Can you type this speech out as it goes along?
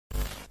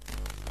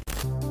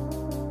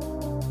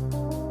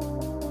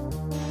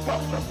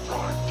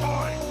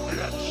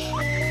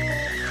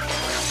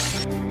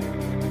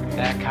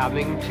They're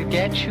coming to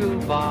get you,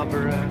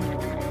 Barbara.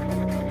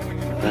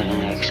 What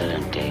an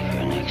excellent day for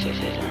an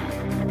exorcism.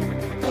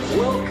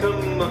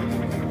 Welcome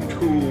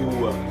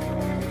to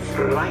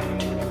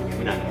Fright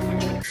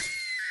Night.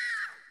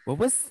 What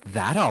was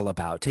that all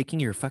about?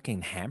 Taking your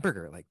fucking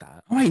hamburger like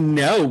that? Oh, I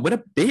know. What a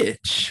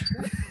bitch.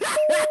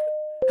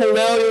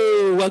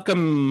 Hello.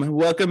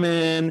 Welcome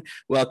in.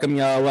 Welcome,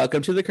 y'all.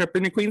 Welcome to the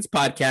Carpenter Queens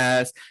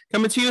podcast.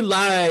 Coming to you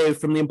live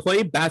from the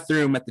employee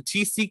bathroom at the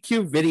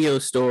TCQ video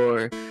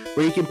store,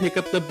 where you can pick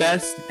up the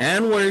best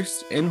and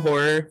worst in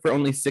horror for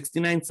only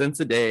 69 cents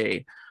a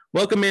day.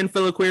 Welcome in,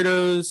 fellow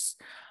queerdos.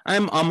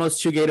 I'm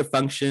almost too gay to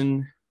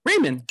function.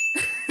 Raymond.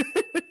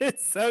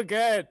 It's so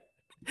good.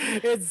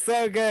 It's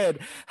so good.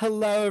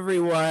 Hello,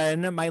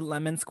 everyone. My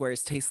lemon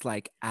squares taste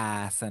like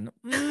ass, and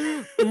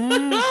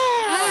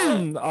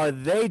are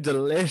they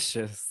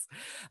delicious?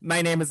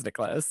 My name is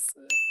Nicholas.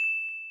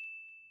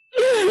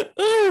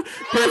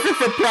 Perfect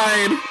for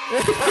Pride.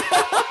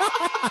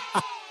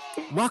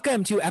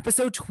 Welcome to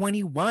episode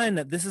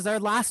 21. This is our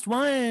last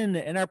one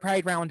in our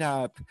Pride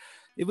Roundup.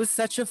 It was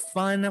such a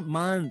fun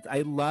month.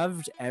 I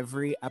loved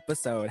every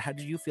episode. How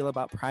did you feel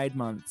about Pride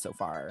Month so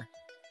far?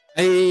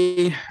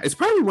 It's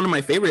probably one of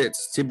my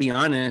favorites, to be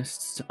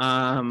honest.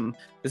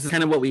 This is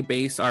kind of what we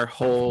base our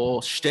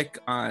whole shtick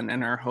on,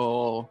 and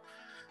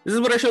this is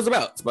what our show's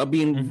about. It's about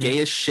being gay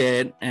as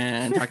shit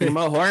and talking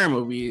about horror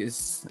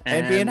movies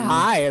and being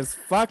high as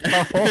fuck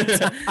the whole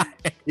time.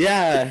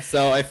 Yeah,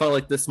 so I felt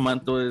like this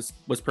month was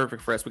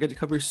perfect for us. We got to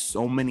cover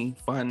so many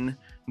fun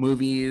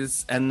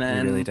movies, and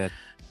then we really did.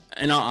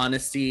 In all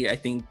honesty, I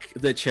think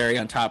the cherry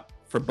on top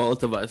for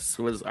both of us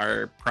was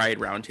our Pride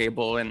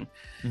Roundtable, and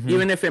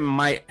even if it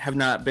might have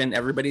not been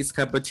everybody's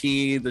cup of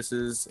tea, this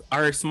is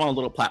our small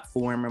little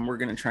platform, and we're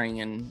going to try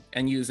and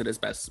use it as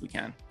best as we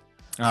can.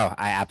 Oh,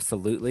 I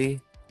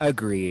absolutely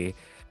agree.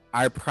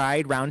 Our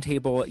Pride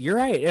Roundtable, you're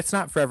right, it's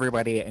not for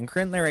everybody, and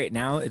currently right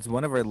now it's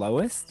one of our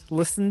lowest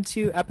listened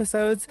to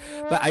episodes,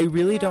 but I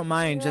really don't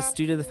mind, just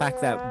due to the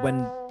fact that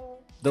when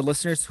the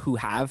listeners who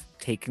have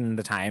taken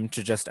the time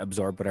to just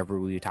absorb whatever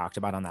we talked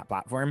about on that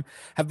platform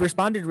have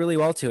responded really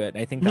well to it.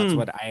 I think that's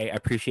what I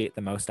appreciate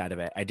the most out of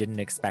it. I didn't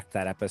expect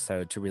that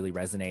episode to really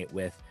resonate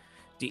with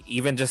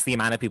even just the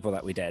amount of people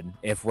that we did.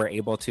 If we're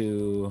able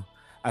to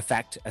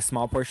affect a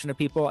small portion of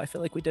people, I feel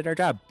like we did our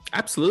job.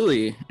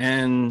 Absolutely.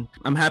 And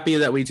I'm happy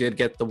that we did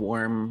get the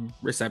warm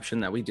reception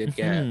that we did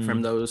get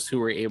from those who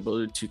were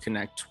able to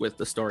connect with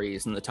the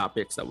stories and the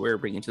topics that we're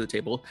bringing to the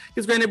table.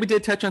 Because granted, we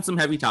did touch on some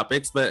heavy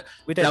topics, but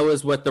that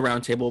was what the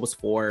roundtable was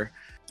for.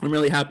 I'm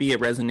really happy it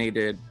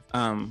resonated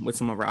with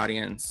some of our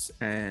audience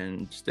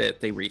and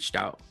that they reached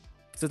out.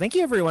 So thank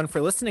you everyone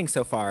for listening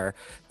so far.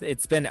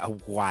 It's been a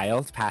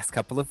wild past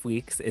couple of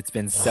weeks. It's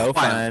been so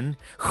fun.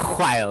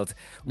 Wild.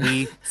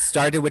 We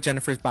started with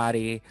Jennifer's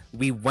Body.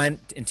 We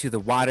went into the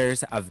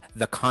waters of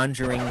the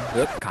Conjuring.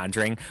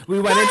 We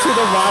went into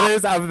the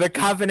waters of the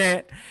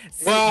Covenant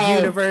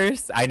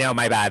universe. I know,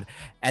 my bad.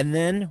 And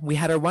then we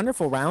had our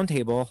wonderful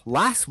roundtable.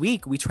 Last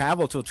week, we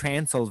traveled to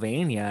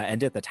Transylvania and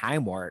did the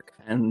time warp.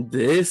 And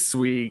this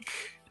week,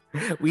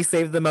 we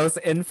saved the most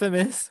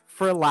infamous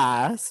for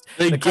last.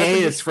 The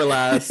gayest for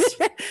last.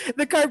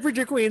 The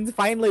Carpenter Queens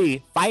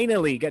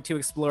finally get to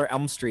explore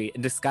Elm Street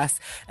and discuss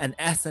an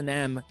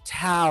S&M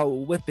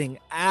towel whipping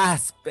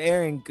ass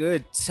bearing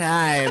good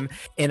time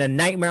in A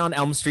Nightmare on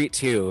Elm Street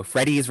 2,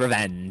 Freddy's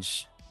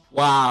Revenge.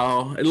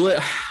 Wow.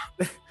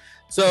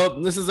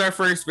 So this is our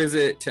first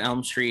visit to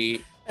Elm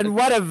Street. And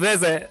what a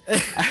visit.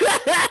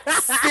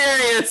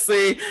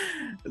 Seriously,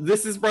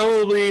 this is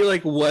probably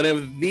like one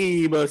of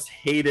the most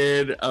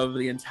hated of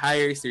the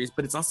entire series,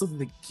 but it's also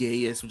the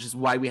gayest, which is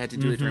why we had to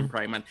do it during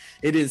Pride Month.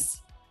 It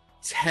is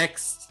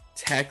text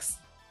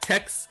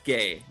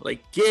gay, like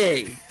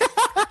gay.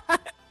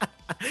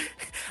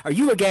 Are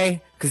you a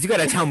gay? Because you got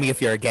to tell me if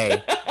you're a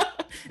gay.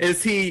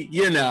 Is he,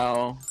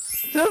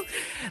 So,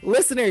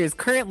 listeners,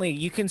 currently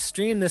you can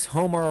stream this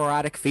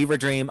homoerotic fever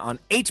dream on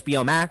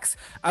HBO Max.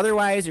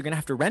 Otherwise, you're going to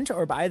have to rent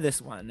or buy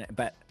this one.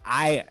 But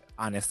I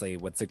honestly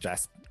would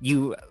suggest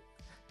you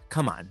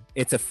come on.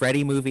 It's a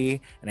Freddy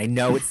movie, and I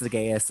know it's the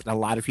gayest, and a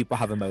lot of people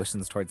have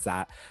emotions towards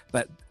that.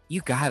 But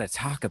you got to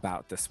talk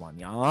about this one,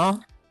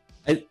 y'all.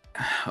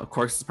 Of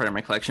course, it's part of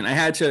my collection. I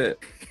had to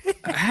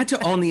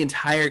own the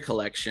entire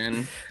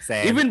collection.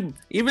 Same.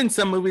 Even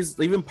some movies,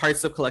 even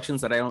parts of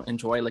collections that I don't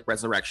enjoy, like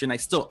Resurrection, I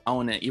still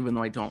own it, even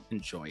though I don't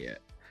enjoy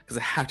it, because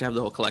I have to have the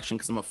whole collection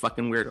because I'm a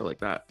fucking weirdo like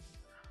that.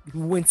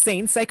 You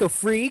insane psycho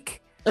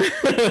freak.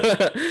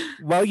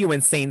 Well, you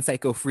insane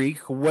psycho freak,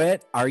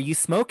 what are you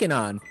smoking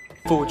on?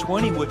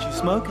 420, what you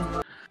smoking?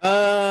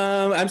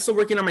 I'm still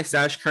working on my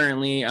stash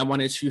currently. I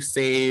wanted to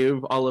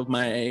save all of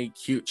my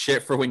cute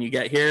shit for when you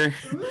get here.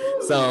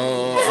 So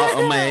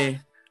all my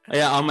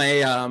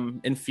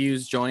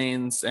infused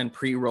joints and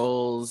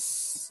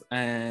pre-rolls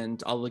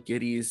and all the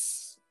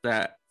goodies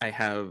that I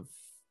have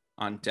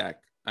on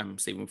deck, I'm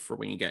saving for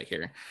when you get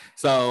here.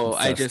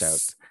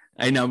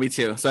 I know, me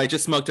too. So I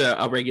just smoked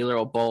a regular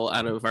old bowl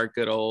out of our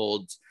good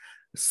old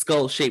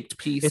skull-shaped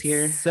piece It's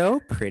here. so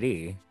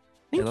pretty.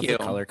 I Thank love you. the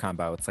color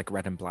combo. It's like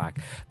red and black.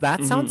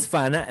 That sounds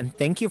fun. And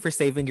thank you for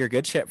saving your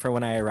good shit for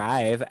when I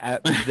arrive.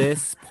 At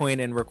this point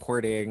in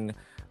recording,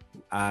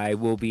 I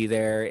will be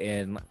there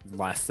in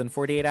less than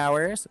 48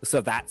 hours.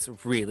 So that's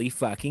really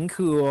fucking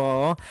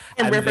cool.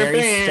 I'm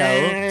very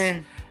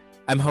stoked.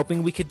 I'm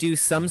hoping we could do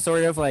some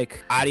sort of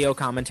like audio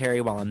commentary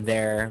while I'm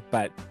there,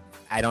 but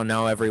I don't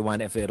know,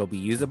 everyone, if it'll be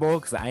usable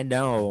because I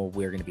know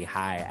we're going to be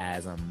high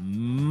as a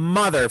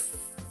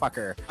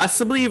motherfucker.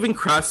 Possibly even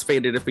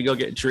crossfaded if we go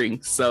get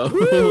drinks. So,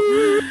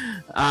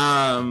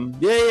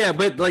 yeah.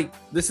 But like,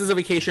 this is a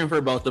vacation for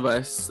both of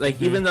us.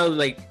 Like, even though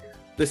like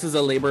this is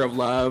a labor of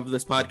love,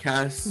 this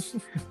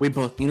podcast, we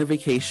both need a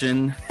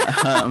vacation.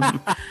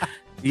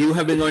 You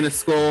have been going to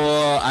school.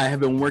 I have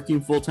been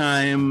working full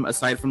time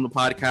aside from the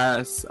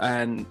podcast,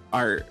 and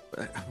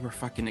we're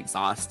fucking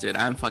exhausted.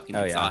 I'm fucking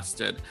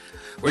exhausted.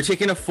 We're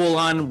taking a full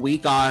on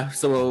week off,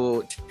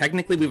 so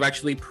technically we've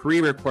actually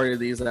pre-recorded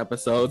these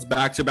episodes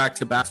back to back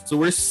to back. So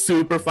we're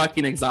super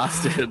fucking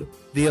exhausted.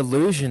 The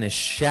illusion is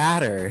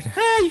shattered.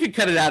 You can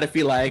cut it out if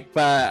you like,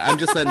 but I'm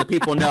just letting the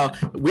people know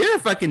we're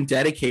fucking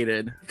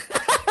dedicated.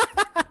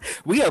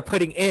 We are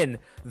putting in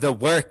the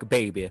work,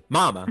 baby.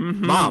 Mama,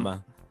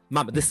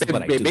 this is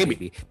what I do,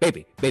 baby.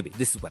 Baby,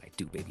 this is what I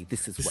do, baby.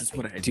 This is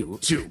what I do.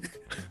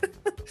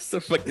 So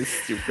fucking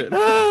stupid.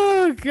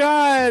 Oh,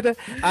 God.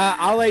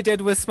 All I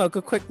did was smoke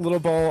a quick little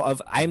bowl of,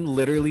 I'm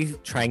literally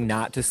trying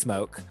not to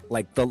smoke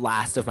like the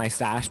last of my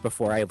stash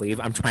before I leave.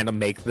 I'm trying to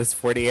make this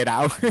 48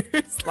 hours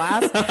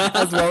last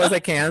as well as I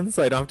can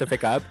so I don't have to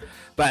pick up.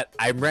 But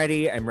I'm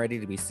ready. I'm ready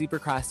to be super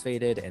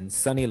crossfaded in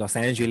sunny Los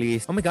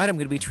Angeles. Oh my God, I'm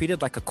going to be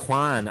treated like a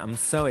Quan. I'm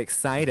so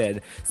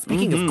excited.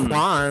 Speaking of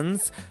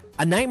Quans,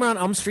 A Nightmare on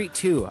Elm Street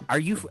 2.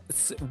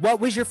 What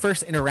was your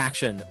first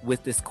interaction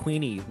with this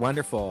Queenie,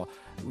 wonderful,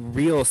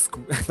 real,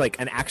 like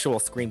an actual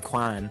Scream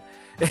Quan?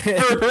 For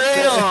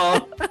real.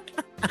 Film.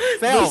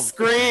 The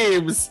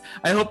screams.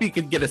 I hope you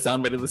could get a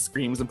soundbite of the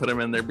screams and put them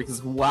in there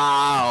because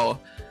wow.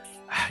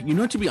 You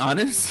know, to be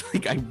honest,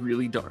 like I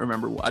really don't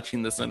remember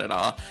watching this one at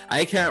all.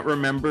 I can't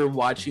remember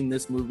watching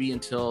this movie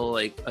until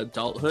like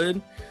adulthood.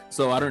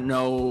 So I don't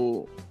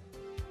know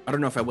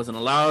if I wasn't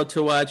allowed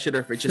to watch it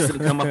or if it just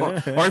didn't come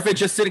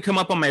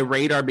up on my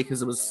radar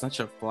because it was such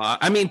a flop.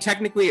 I mean,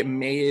 technically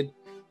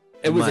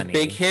it was a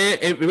big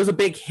hit. It was a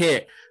big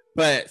hit,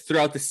 but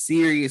throughout the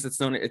series, it's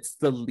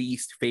the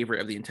least favorite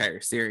of the entire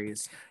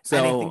series. So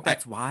and I think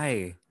that's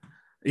why.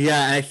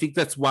 Yeah, and I think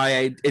that's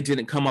why it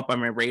didn't come up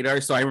on my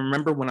radar. So I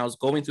remember when I was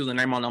going through the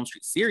Nightmare on Elm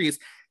Street series,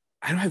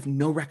 I don't have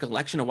no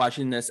recollection of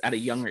watching this at a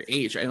younger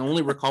age. I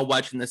only recall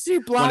watching this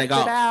when I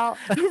got out.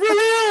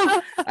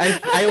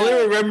 I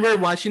only remember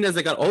watching it as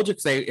I got older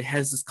because it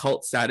has this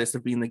cult status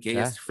of being the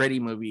gayest Freddy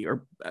movie,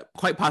 or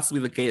quite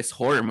possibly the gayest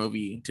horror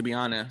movie, to be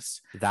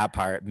honest. That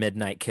part,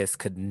 Midnight Kiss,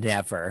 could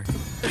never.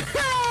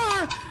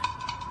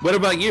 What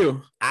about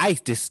you? I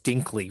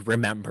distinctly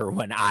remember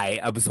when I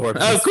absorbed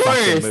this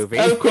fucking movie.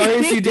 Of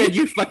course you did,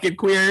 you fucking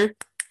queer.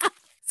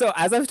 So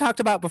as I've talked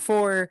about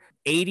before,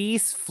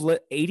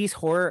 80s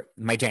horror,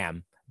 my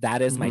jam.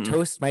 That is my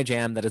toast, my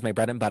jam. That is my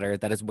bread and butter.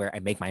 That is where I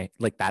make my,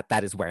 like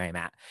that is where I'm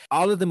at.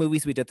 All of the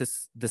movies we did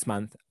this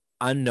month,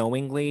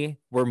 unknowingly,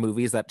 were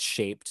movies that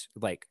shaped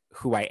like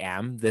who I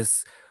am.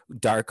 This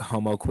dark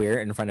homo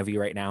queer in front of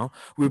you right now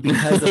were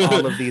because of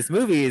all of these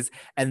movies.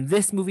 And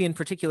this movie in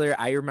particular,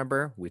 I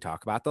remember we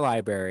talk about the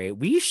library.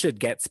 We should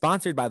get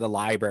sponsored by the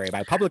library,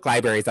 by public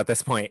libraries at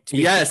this point.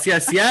 Yes.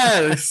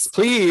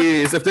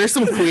 Please. If there's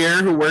some queer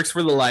who works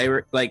for the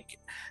library, like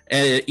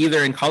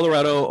either in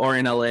Colorado or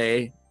in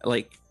LA,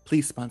 like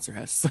please sponsor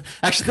us.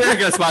 Actually, they're not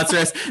gonna sponsor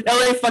us.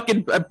 LA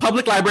fucking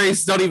public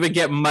libraries don't even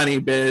get money,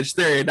 bitch.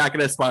 They're not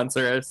gonna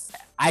sponsor us.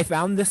 I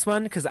found this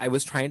one because I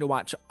was trying to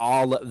watch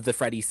all of the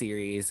Freddy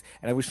series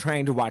and I was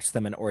trying to watch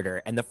them in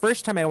order. And the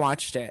first time I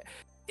watched it,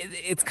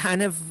 it's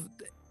kind of,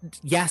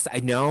 yes, I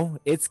know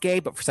it's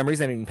gay, but for some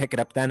reason I didn't pick it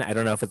up then. I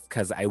don't know if it's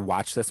because I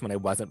watched this when I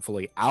wasn't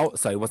fully out.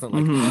 So I wasn't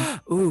like,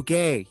 ooh,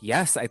 gay.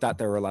 Yes, I thought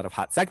there were a lot of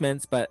hot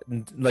segments, but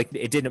like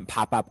it didn't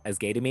pop up as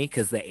gay to me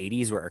because the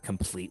 80s were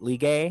completely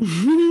gay.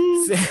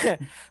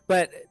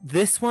 But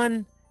this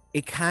one,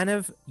 it kind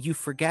of, you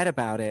forget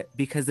about it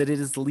because it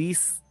is the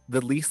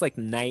least like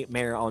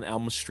Nightmare on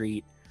Elm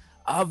Street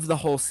of the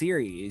whole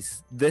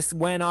series. This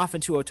went off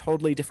into a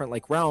totally different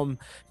like realm,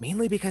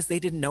 mainly because they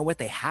didn't know what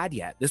they had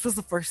yet. This was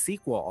the first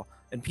sequel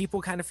and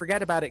people kind of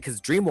forget about it because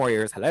Dream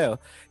Warriors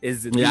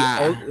is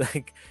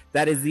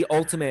that is the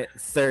ultimate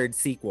third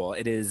sequel.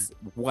 It is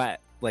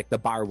what like the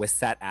bar was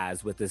set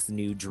as with this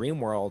new dream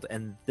world,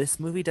 and this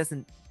movie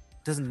doesn't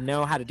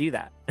know how to do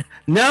that.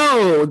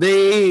 No,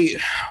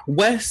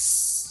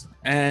 Wes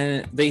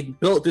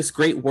built this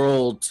great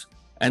world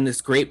and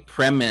this great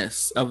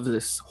premise of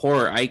this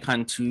horror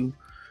icon to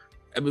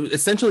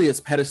essentially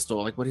his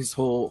pedestal, like what his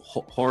whole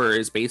horror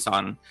is based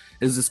on,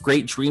 is this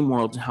great dream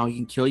world and how he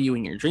can kill you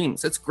in your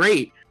dreams. It's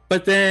great.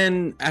 But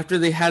then after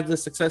they had the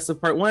success of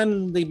part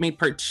one, they made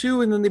part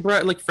two, and then they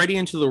brought like Freddy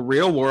into the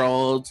real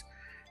world.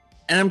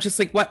 And I'm just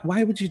like, what?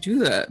 Why would you do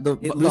that?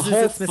 It loses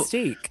its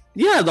mystique.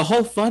 Yeah, the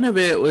whole fun of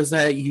it was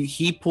that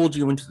he pulled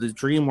you into the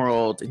dream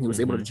world, and he was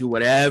able to do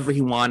whatever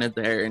he wanted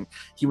there, and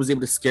he was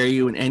able to scare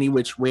you in any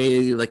which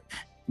way. Like,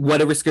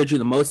 whatever scared you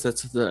the most,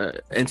 that's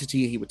the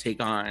entity he would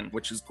take on,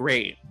 which is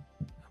great.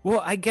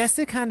 Well, I guess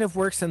it kind of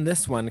works in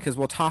this one because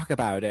we'll talk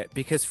about it,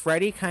 because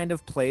Freddy kind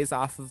of plays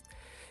off of,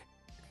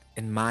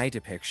 in my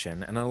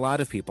depiction and a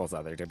lot of people's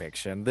other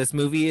depiction, this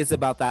movie is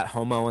about that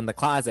homo in the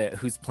closet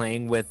who's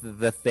playing with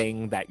the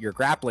thing that you're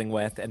grappling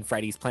with, and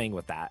Freddy's playing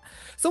with that.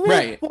 So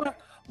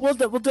we'll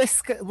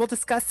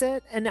discuss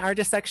it in our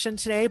dissection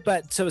today.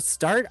 But to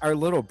start our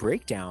little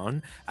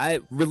breakdown,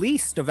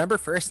 released November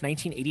 1st,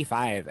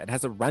 1985. It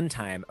has a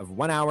runtime of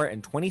 1 hour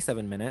and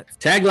 27 minutes.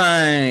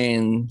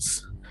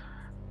 Taglines.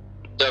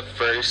 The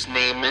first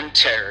name in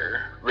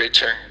terror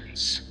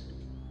returns.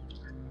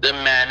 The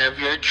man of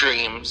your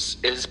dreams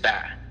is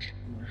back.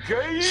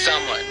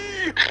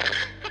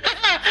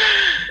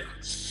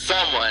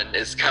 Someone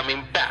is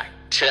coming back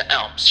to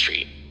Elm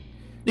Street.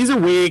 These are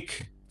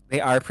weak.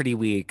 They are pretty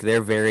weak.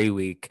 They're very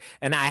weak.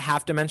 And I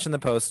have to mention the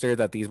poster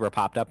that these were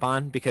popped up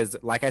on because,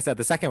 like I said,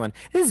 the second one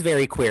is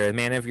very queer. The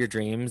man of your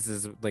dreams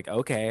is like,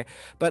 okay.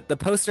 But the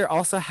poster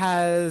also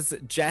has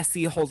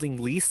Jesse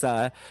holding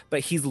Lisa,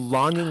 but he's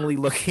longingly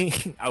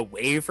looking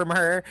away from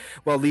her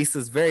while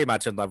Lisa's very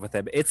much in love with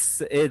him.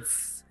 It's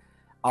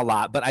a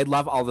lot, but I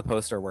love all the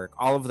poster work.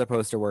 All of the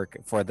poster work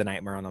for the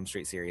Nightmare on Elm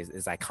Street series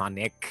is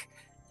iconic.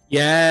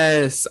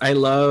 Yes, I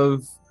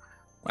love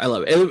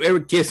it.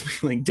 It gives me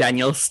like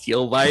Danielle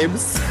Steele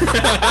vibes.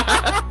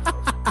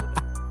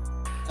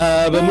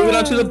 But moving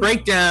on to the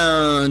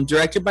breakdown,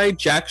 directed by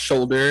Jack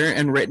Shoulder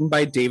and written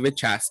by David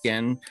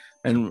Chaskin.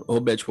 And oh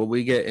bitch, will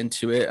we get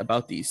into it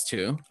about these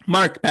two?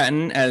 Mark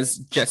Patton as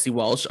Jesse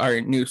Walsh, our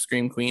new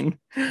Scream Queen.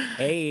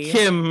 Hey.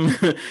 Kim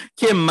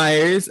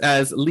Myers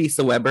as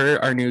Lisa Weber,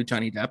 our new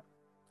Johnny Depp.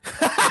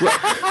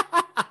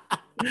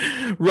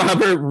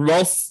 Robert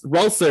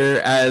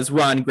Rolser as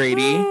Ron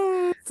Grady.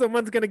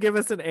 Someone's gonna give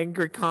us an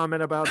angry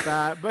comment about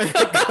that, but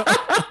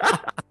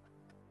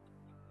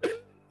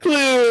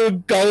Clu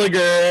Gallagher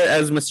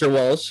as Mr.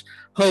 Walsh,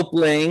 Hope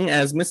Lang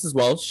as Mrs.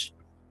 Walsh,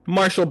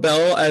 Marshall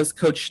Bell as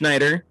Coach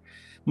Schneider,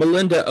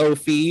 Melinda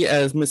Opie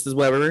as Mrs.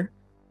 Weber,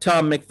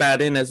 Tom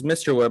McFadden as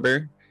Mr.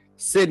 Weber,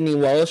 Sydney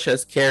Walsh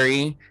as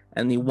Carrie,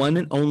 and the one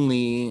and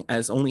only,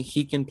 as only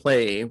he can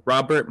play,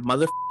 Robert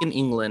motherfucking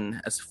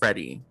England as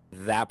Freddy.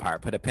 That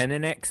part, put a pin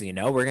in it, because you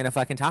know we're gonna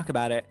fucking talk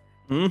about it.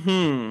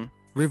 Mm-hmm.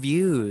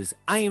 Reviews.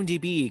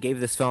 IMDb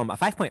gave this film a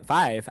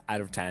 5.5 out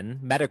of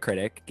 10.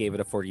 Metacritic gave it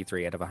a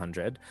 43 out of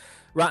 100.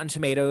 Rotten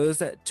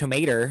Tomatoes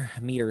tomato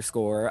meter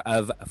score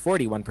of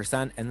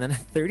 41%, and then a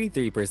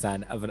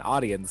 33% of an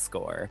audience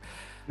score.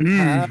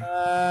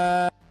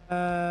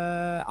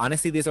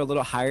 Honestly, these are a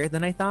little higher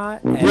than I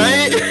thought.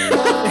 Right?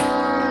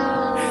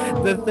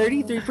 The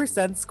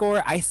 33%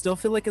 score, I still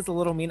feel like is a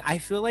little mean. I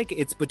feel like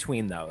it's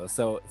between those.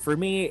 So for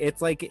me,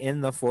 it's like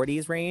in the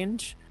 40s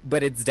range,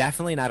 but it's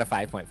definitely not a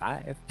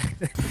 5.5.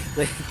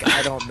 Like,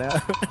 I don't know.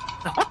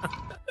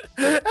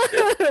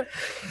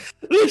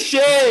 The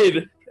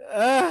shade.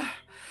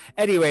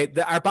 Anyway,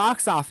 our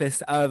box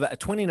office of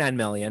 $29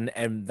 million,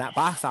 and that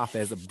box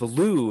office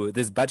blew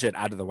this budget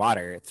out of the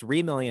water.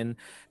 $3 million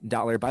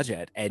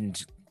budget,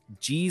 and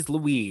geez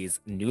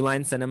Louise, New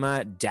Line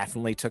Cinema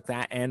definitely took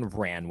that and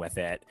ran with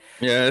it.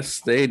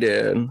 Yes, they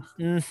did.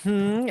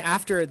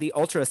 After the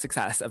ultra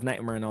success of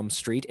Nightmare on Elm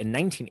Street in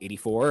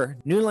 1984,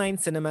 New Line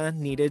Cinema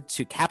needed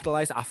to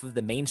capitalize off of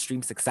the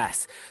mainstream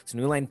success. So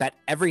New Line bet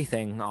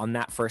everything on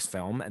that first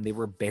film, and they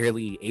were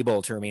barely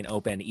able to remain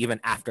open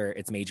even after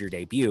its major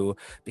debut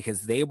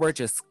because they were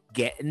just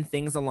getting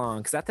things along.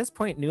 Because at this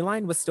point, New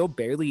Line was still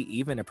barely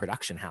even a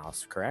production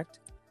house, correct?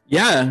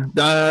 Yeah.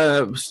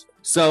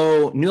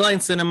 So New Line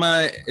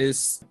Cinema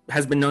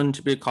has been known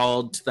to be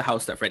called the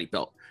house that Freddy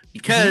built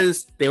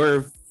because they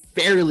were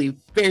fairly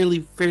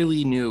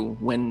new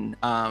when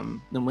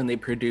they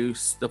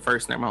produced the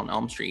first Nightmare on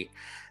Elm Street,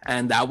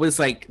 and that was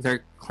like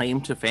their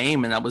claim to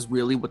fame, and that was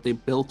really what they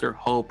built their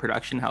whole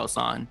production house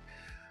on.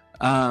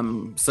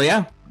 So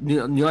yeah,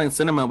 New Line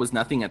Cinema was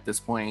nothing at this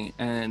point,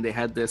 and they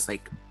had this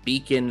like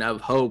beacon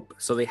of hope,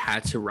 so they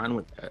had to run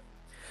with it.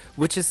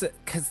 Which is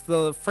because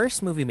the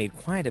first movie made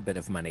quite a bit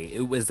of money.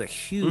 It was a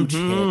huge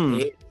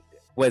hit. It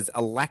was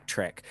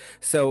electric.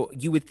 So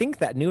you would think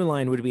that New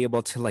Line would be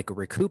able to like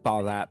recoup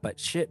all that,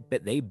 but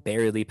they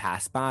barely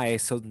passed by.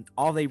 So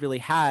all they really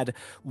had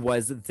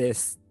was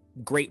this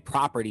great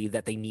property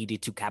that they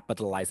needed to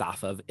capitalize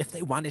off of if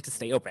they wanted to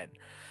stay open.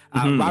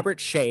 Robert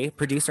Shea,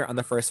 producer on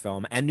the first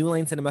film, and New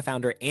Line Cinema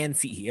founder and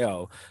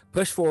CEO,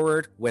 pushed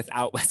forward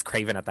without Wes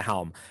Craven at the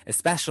helm,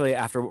 especially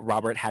after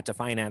Robert had to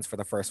finance for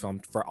the first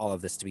film for all of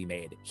this to be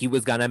made. He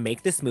was gonna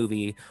make this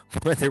movie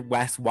whether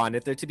Wes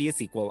wanted there to be a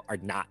sequel or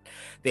not.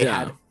 They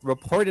had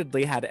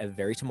reportedly had a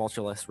very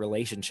tumultuous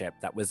relationship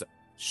that was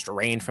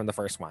strained from the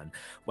first one.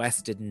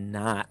 Wes did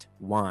not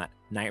want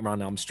Nightmare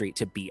on Elm Street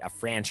to be a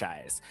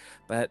franchise.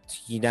 But,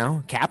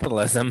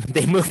 capitalism,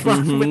 they move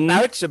on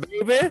without you,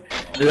 baby.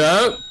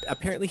 Yep.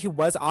 Apparently he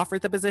was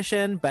offered the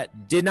position,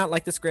 but did not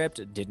like the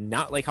script, did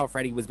not like how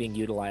Freddy was being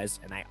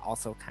utilized. And I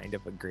also kind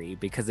of agree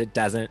because it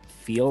doesn't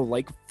feel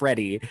like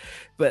Freddy.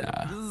 But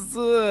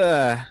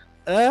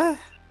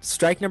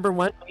strike number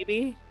one,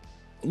 maybe?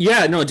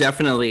 Yeah, no,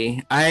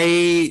 definitely.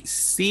 I can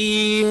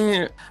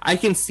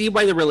see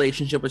why the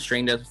relationship was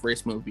strained at the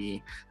first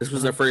movie. This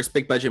was their first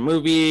big budget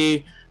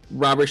movie.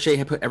 Robert Shea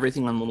had put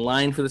everything on the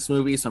line for this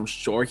movie, so I'm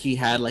sure he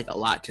had like a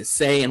lot to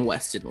say, and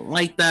Wes didn't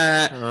like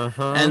that.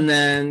 And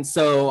then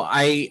so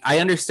I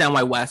understand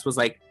why Wes was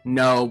like,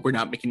 no, we're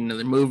not making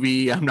another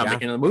movie. I'm not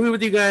making another movie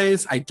with you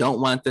guys. I don't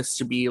want this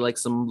to be like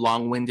some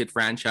long-winded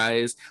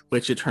franchise,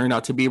 which it turned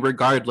out to be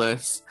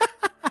regardless.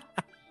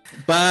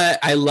 But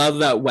I love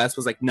that Wes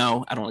was like,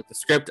 no, I don't like the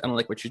script. I don't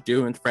like what you're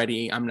doing,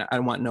 Freddy. I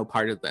want no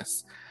part of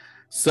this.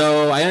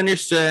 So I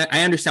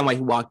understand why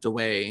he walked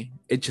away.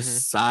 It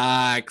just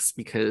sucks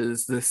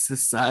because this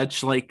is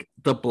such like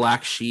the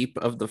black sheep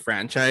of the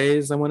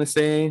franchise, I want to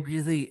say. It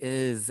really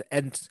is.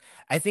 And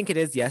I think it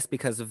is, yes,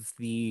 because of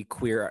the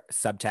queer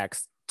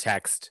subtext,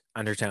 text,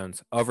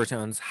 undertones,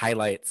 overtones,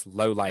 highlights,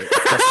 lowlights,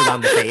 just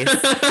around the face.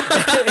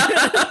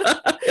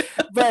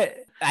 But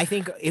I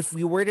think if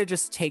we were to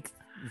just take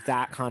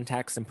that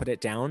context and put it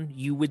down,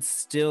 you would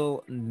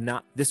still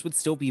not, this would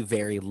still be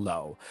very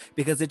low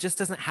because it just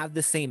doesn't have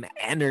the same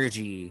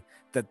energy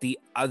that the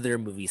other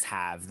movies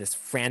have, this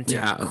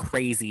frantic,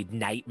 crazy,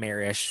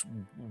 nightmarish,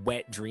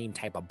 wet dream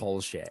type of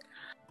bullshit.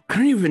 I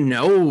don't even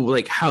know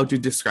like how to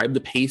describe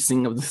the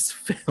pacing of this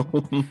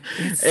film.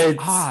 It's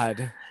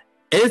odd.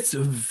 It's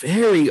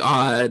very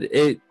odd.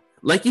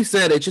 Like you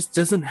said, it just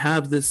doesn't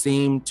have the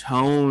same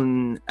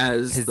tone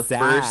as the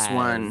first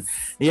one.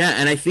 Yeah,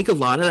 and I think a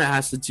lot of that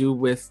has to do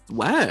with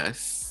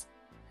Wes.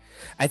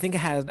 I think it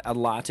had a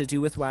lot to do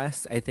with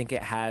Wes. I think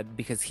it had,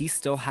 because he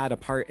still had a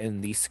part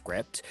in the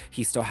script.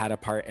 He still had a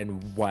part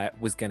in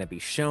what was going to be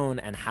shown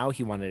and how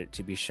he wanted it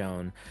to be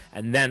shown.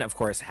 And then, of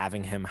course,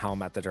 having him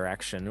helm at the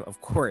direction.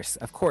 Of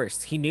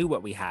course, he knew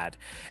what we had.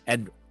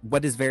 And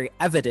what is very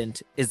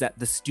evident is that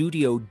the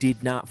studio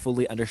did not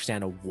fully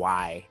understand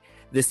why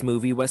this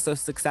movie was so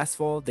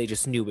successful. They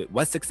just knew it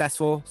was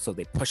successful, so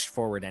they pushed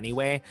forward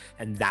anyway,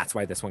 and that's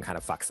why this one kind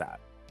of fucks up.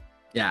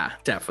 Yeah,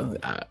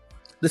 definitely.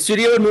 The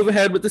studio would move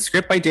ahead with the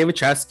script by David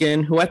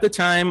Chaskin, who at the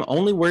time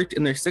only worked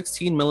in their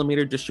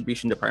 16mm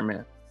distribution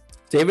department.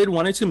 David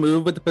wanted to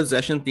move with the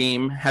possession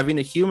theme, having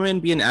a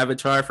human be an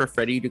avatar for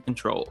Freddy to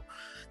control.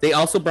 They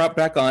also brought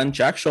back on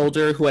Jack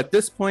Shoulder, who at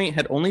this point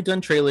had only done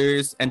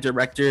trailers and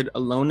directed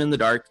Alone in the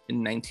Dark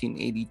in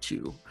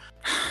 1982.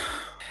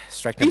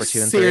 Strike number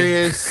 2 and 3.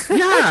 Serious?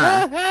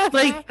 Yeah.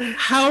 Like,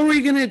 how are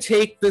we gonna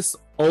take this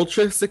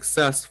ultra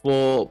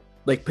successful,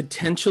 like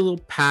potential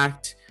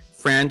packed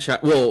franchise?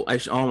 Well, I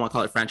don't want to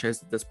call it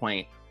franchise at this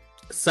point.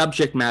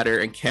 Subject matter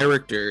and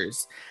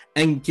characters,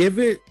 and give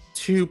it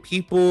to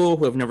people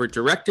who have never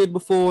directed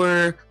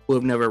before, who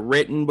have never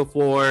written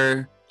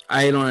before.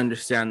 I don't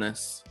understand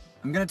this.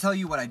 I'm gonna tell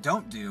you what I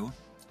don't do.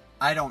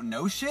 I don't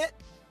know shit.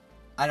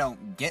 I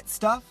don't get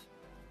stuff,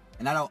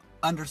 and I don't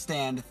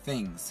understand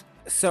things.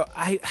 So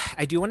I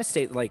do want to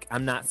state, like,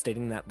 I'm not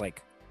stating that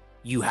like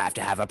you have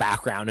to have a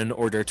background in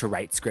order to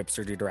write scripts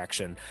or do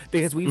direction,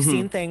 because we've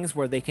seen things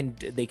where they can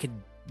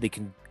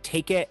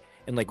take it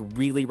and like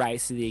really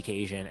rise to the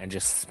occasion and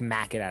just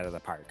smack it out of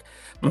the park.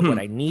 But what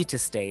I need to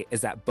state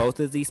is that both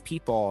of these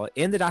people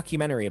in the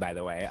documentary, by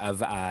the way, of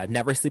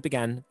Never Sleep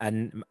Again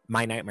and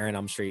My Nightmare on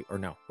Elm Street, or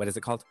no, what is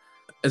it called?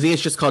 I think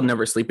it's just called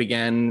Never Sleep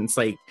Again.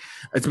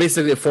 It's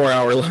basically a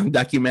 4-hour-long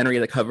documentary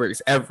that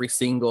covers every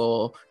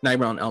single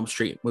Nightmare on Elm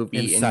Street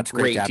movie in such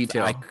great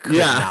detail. I could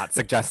not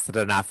suggest it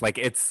enough. Like,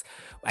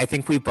 I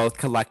think we both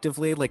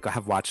collectively like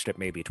have watched it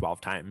maybe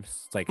 12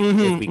 times. Like,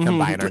 if we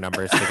combine our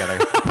numbers together.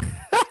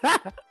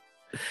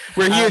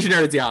 We're huge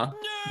nerds, y'all.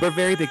 We're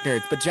very big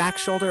nerds. But Jack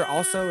Shoulder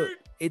also,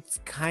 it's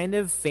kind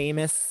of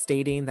famous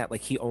stating that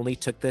like he only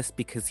took this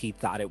because he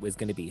thought it was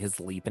going to be his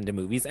leap into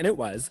movies, and it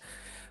was.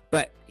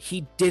 But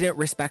he didn't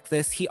respect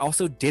this. He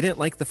also didn't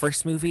like the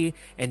first movie.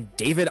 And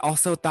David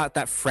also thought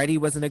that Freddy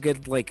wasn't a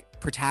good like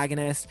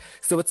protagonist.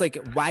 So it's like,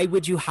 why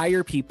would you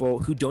hire people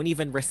who don't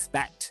even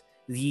respect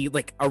the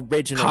like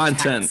original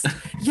content? Text?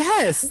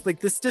 Yes, like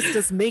this just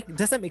doesn't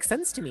make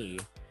sense to me.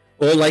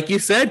 Well, like you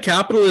said,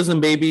 capitalism,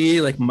 baby.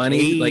 Like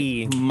money,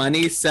 like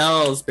money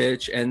sells,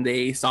 bitch. And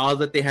they saw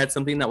that they had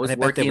something that was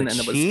working, and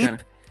it was kind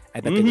of.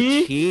 I bet they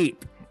were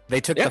cheap. They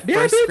took the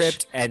first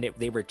script, and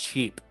they were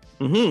cheap.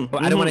 Well,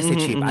 I don't want to say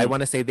cheap. I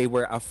want to say they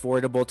were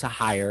affordable to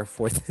hire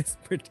for this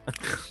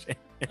production.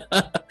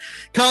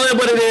 Call it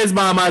what it is,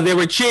 mama. They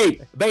were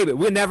cheap. Baby,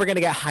 we're never going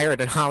to get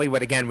hired in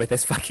Hollywood again with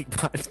this fucking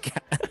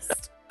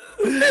podcast.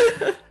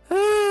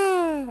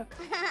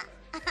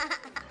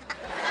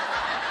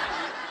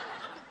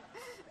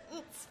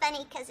 It's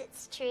funny because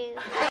it's true.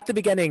 At the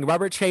beginning,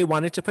 Robert Shea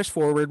wanted to push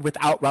forward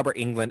without Robert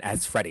Englund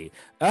as Freddy.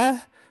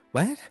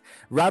 What?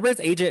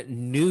 Robert's agent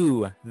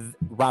knew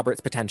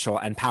Robert's potential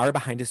and power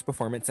behind his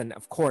performance and,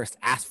 of course,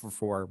 asked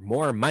for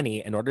more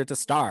money in order to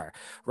star.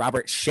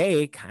 Robert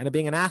Shea, kind of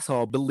being an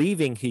asshole,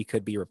 believing he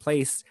could be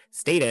replaced,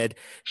 stated,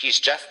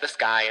 "He's just this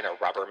guy in a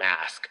rubber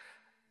mask."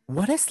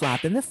 What a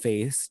slap in the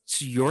face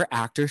to your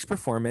actor's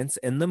performance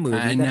in the movie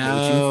that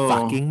made you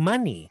fucking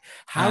money.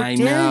 How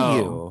dare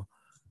you?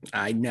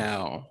 I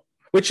know.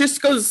 Which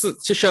just goes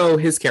to show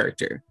his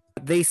character.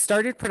 They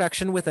started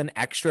production with an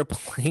extra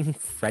playing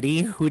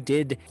Freddy who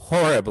did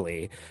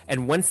horribly.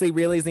 And once they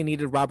realized they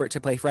needed Robert to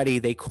play Freddy,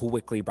 they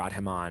quickly brought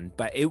him on.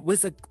 But it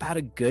was about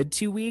a good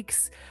 2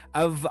 weeks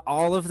of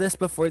all of this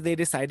before they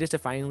decided to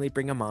finally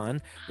bring him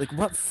on. Like,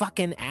 what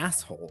fucking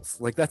assholes.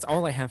 Like, that's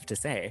all I have to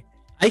say.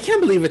 I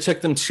can't believe it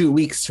took them 2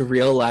 weeks to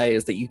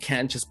realize that you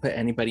can't just put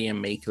anybody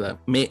in makeup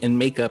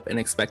and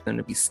expect them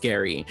to be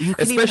scary. You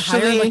can especially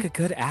even hire like a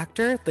good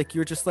actor. Like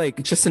you're just like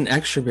an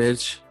extra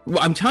bitch. Well,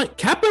 I'm telling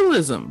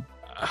capitalism.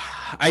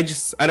 I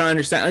don't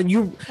understand.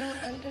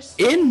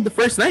 In the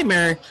first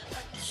Nightmare,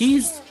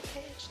 he's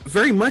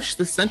very much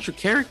the central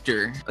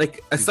character.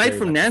 Like aside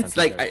from Nancy,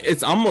 like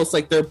it's almost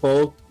like they're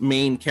both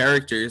main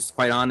characters,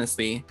 quite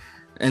honestly.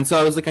 And so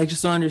I was like, I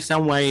just don't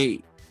understand why.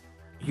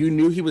 You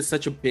knew he was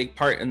such a big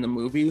part in the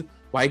movie.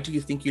 Why do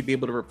you think you'd be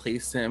able to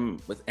replace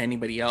him with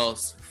anybody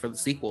else for the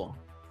sequel?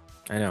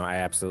 I know, I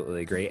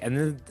absolutely agree. And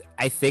then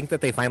I think that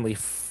they finally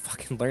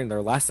fucking learned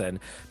their lesson,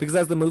 because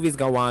as the movies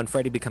go on,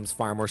 Freddy becomes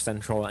far more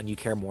central and you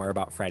care more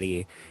about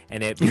Freddy,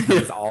 and it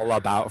becomes all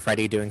about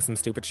Freddy doing some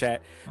stupid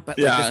shit. But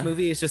like, this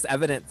movie is just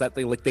evidence that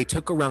they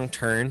took a wrong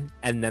turn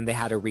and then they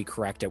had to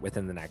recorrect it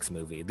within the next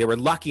movie. They were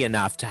lucky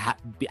enough to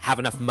have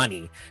enough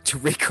money to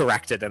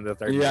recorrect it in the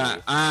third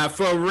movie.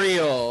 For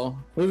real.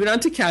 Moving on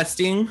to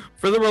casting.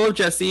 For the role of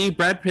Jesse,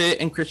 Brad Pitt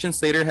and Christian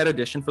Slater had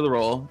auditioned for the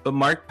role, but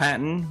Mark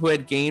Patton, who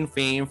had gained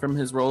fame from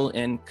his role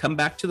in Come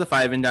Back to the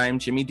Five and Dime,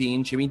 Jimmy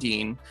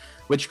Dean,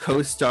 which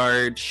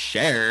co-starred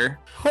Cher,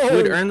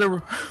 would earn the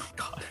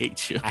God, I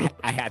hate you.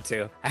 I had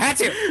to.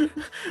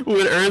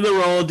 Would earn the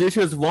role due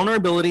to his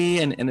vulnerability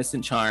and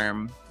innocent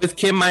charm. With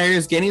Kim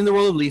Myers gaining the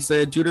role of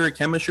Lisa due to her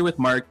chemistry with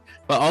Mark,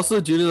 but also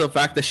due to the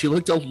fact that she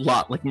looked a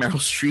lot like Meryl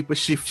Streep, which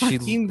she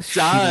fucking does. She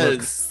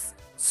looks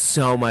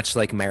so much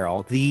like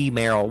Meryl, the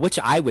Meryl, which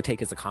I would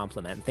take as a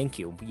compliment. Thank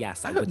you.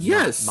 Yes, I would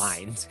not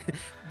mind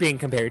being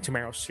compared to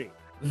Meryl Streep.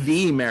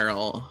 The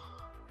Meryl.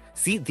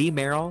 See, the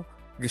Meryl.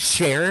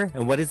 Cher,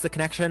 and what is the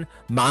connection?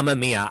 Mamma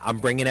Mia. I'm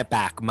bringing it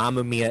back.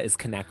 Mamma Mia is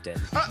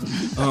connected.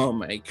 Oh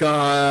my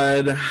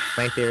god.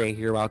 My theory.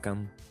 You're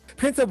welcome.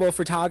 Principal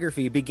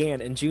photography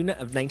began in June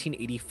of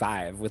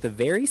 1985 with a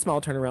very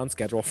small turnaround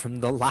schedule from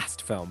the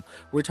last film.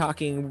 We're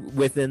talking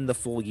within the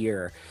full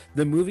year.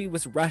 The movie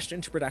was rushed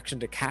into production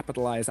to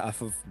capitalize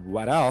off of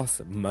what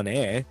else?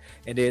 Money.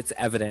 And it's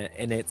evident,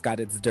 and it's got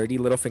its dirty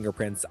little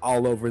fingerprints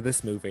all over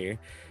this movie.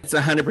 It's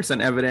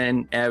 100% evident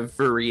in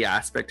every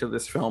aspect of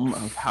this film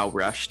of how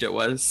rushed it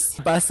was.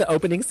 Bus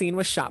opening scene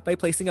was shot by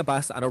placing a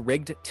bus on a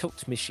rigged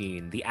tilt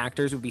machine. The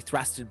actors would be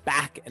thrusted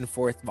back and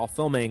forth while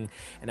filming,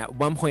 and at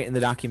one point in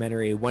the documentary,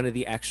 one of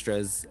the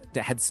extras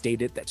had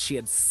stated that she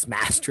had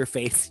smashed her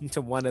face into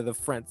one of the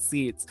front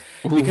seats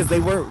because they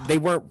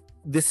weren't.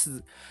 This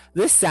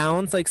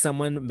sounds like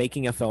someone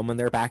making a film in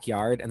their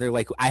backyard, and they're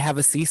like, I have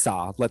a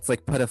seesaw, let's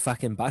like put a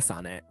fucking bus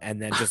on it,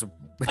 and then just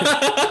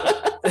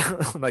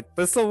like,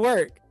 this will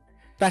work.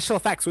 Special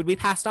effects would be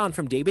passed on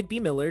from David B.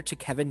 Miller to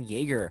Kevin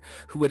Yeager,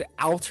 who would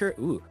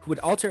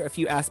alter a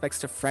few aspects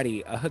to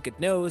Freddy: a hooked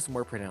nose,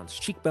 more pronounced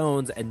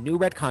cheekbones, and new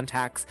red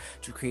contacts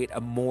to create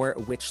a more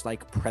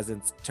witch-like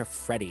presence to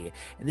Freddy.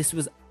 And this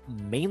was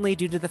mainly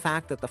due to the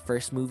fact that the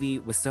first movie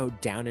was so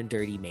down and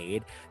dirty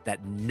made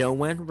that no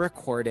one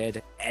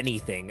recorded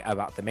anything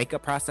about the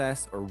makeup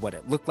process or what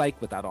it looked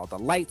like without all the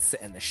lights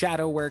and the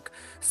shadow work.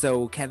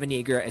 So Kevin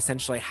Yeager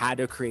essentially had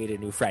to create a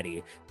new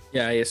Freddy.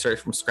 Yeah, he started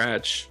from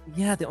scratch.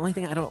 Yeah, the only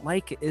thing I don't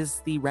like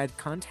is the red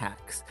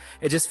contacts.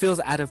 It just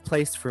feels out of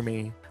place for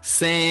me.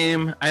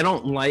 Same. I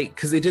don't like,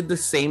 because they did the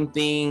same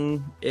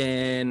thing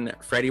in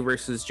Freddy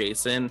versus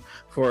Jason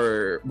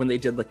for when they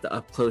did like the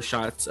up close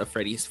shots of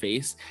Freddy's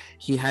face.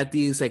 He had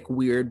these like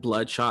weird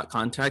bloodshot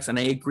contacts, and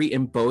I agree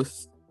in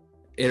both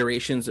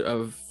iterations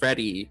of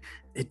Freddy,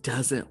 it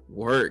doesn't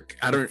work.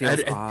 It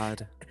feels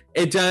odd.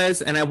 It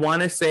does, and I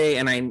want to say,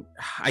 and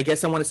I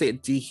guess I want to say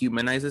it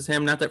dehumanizes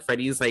him. Not that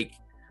Freddy's like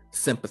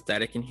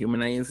sympathetic and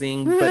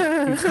humanizing, but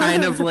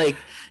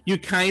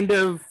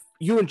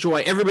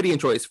everybody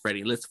enjoys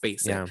Freddy, let's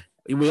face it.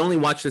 We only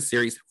watch the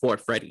series for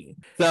Freddy,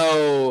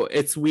 so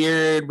it's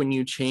weird when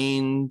you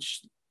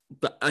change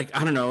the, like,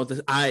 I don't know,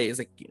 the eyes,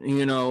 like,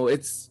 you know,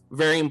 it's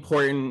very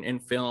important in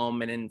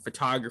film and in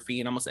photography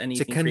and almost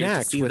anything to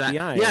connect to see with that. The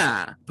eyes.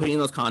 Yeah, putting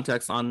those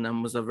contacts on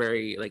them was a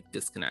very like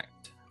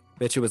disconnect.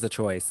 Bitch, it was a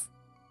choice.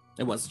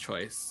 It was a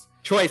choice.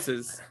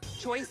 Choices.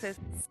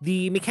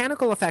 The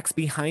mechanical effects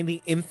behind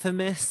the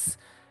infamous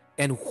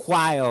and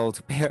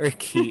wild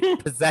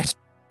parakeet possession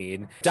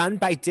scene, done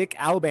by Dick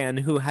Alban,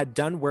 who had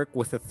done work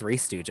with the Three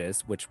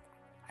Stooges, which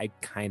I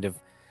kind of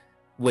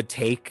would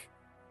take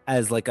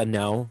as like a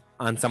no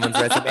on someone's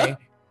resume.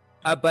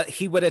 But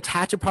he would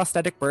attach a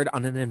prosthetic bird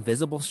on an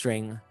invisible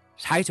string,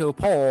 tied to a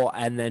pole,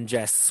 and then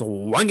just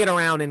swung it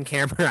around in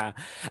camera.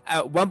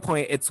 At one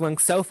point, it swung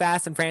so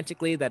fast and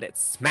frantically that it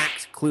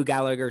smacked Clu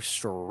Gallagher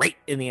straight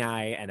in the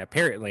eye, and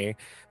apparently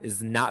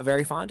is not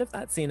very fond of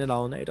that scene at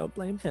all, and I don't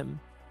blame him.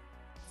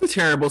 It's a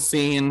terrible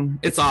scene.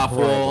 It's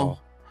awful.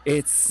 Horrible.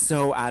 It's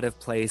so out of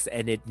place,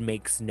 and it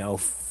makes no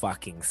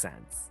fucking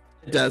sense.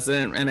 It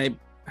doesn't, and I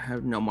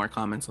have no more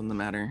comments on the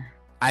matter.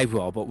 I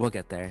will, but we'll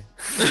get there.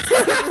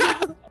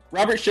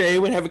 Robert Shea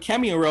would have a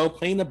cameo role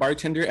playing the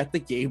bartender at the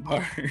gay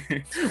bar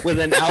with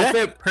an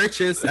outfit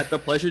purchased at the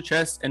Pleasure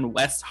Chest in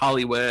West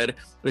Hollywood,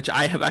 which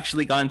I have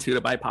actually gone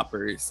to buy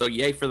poppers. So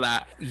yay for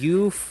that.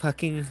 You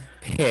fucking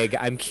pig.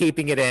 I'm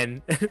keeping it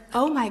in.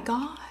 Oh my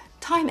God.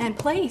 Time and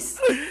place.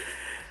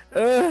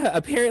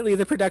 Apparently,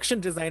 the production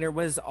designer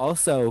was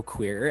also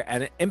queer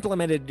and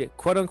implemented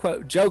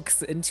quote-unquote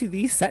jokes into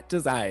the set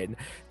design.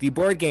 The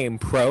board game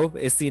Probe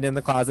is seen in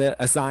the closet.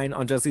 A sign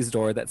on Josie's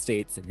door that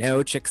states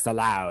 "No chicks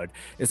allowed"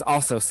 is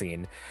also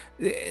seen.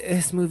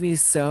 This movie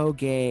is so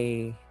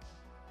gay.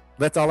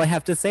 That's all I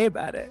have to say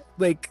about it.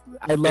 Like,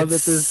 I love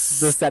that the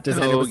set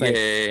designer was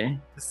gay.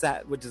 Like, the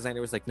set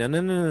designer was like,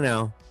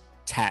 no.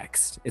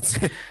 Text.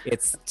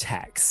 It's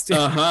text.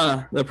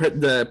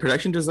 The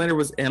production designer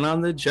was in on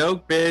the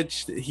joke,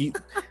 bitch.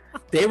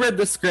 They read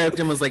the script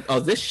and was like, "Oh,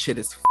 this shit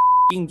is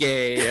fucking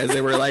gay." As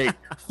they were like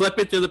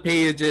flipping through the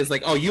pages,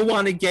 like, "Oh, you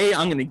wanted gay?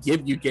 I'm gonna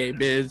give you gay,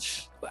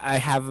 bitch." I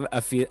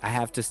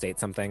have to state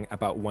something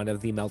about one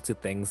of the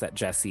melted things that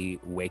Jesse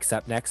wakes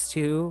up next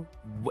to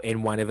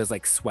in one of his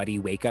like sweaty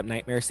wake up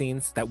nightmare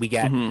scenes that we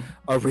get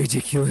a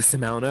ridiculous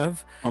amount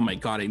of. Oh my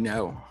God, I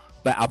know.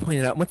 But I'll point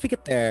it out once we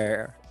get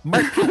there.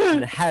 Mark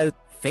Patton has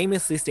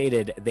famously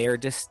stated their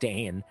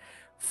disdain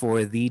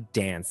for the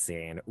dance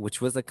scene, which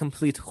was a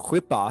complete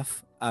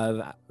whip-off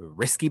of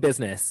Risky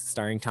Business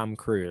starring Tom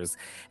Cruise.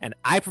 And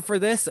I prefer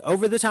this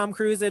over the Tom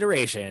Cruise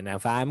iteration,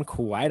 if I'm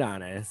quite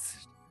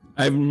honest.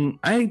 I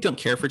don't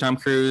care for Tom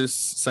Cruise,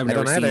 so I've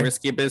never seen either.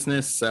 Risky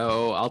Business,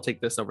 so I'll take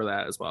this over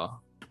that as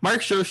well.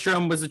 Mark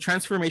Sjostrom was a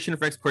transformation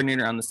effects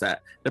coordinator on the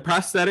set. The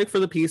prosthetic for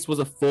the piece was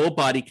a full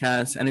body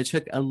cast, and it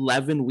took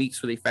 11 weeks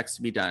for the effects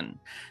to be done.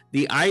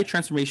 The eye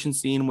transformation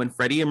scene when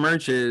Freddy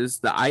emerges,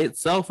 the eye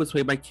itself was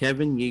played by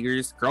Kevin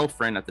Yeager's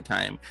girlfriend at the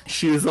time.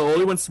 She was the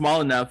only one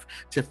small enough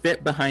to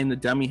fit behind the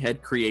dummy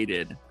head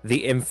created.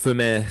 The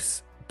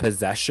infamous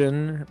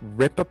possession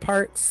rip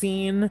apart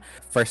scene.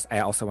 First, I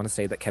also want to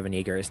say that Kevin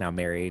Yeager is now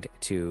married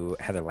to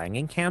Heather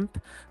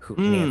Langenkamp,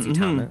 Nancy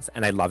Thomas,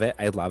 and I love it.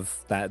 I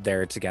love that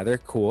they're together.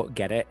 Cool,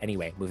 get it.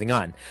 Anyway, moving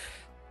on.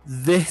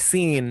 This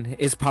scene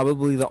is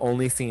probably the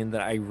only scene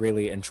that I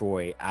really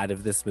enjoy out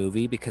of this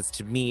movie because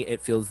to me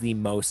it feels the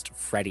most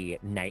Freddy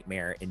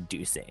nightmare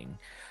inducing.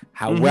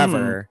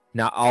 However,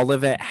 not all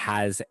of it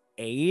has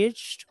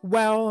aged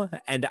well,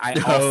 and I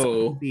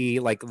also see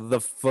like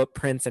the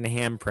footprints and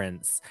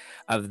handprints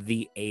of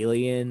the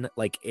alien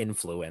like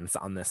influence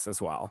on this as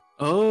well.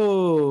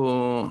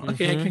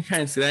 Okay, I can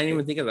kind of see that. I didn't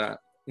even think of that.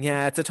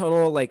 Yeah, it's a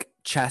total like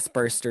chest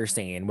burster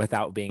scene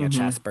without being a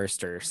chest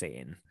burster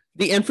scene.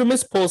 The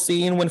infamous pole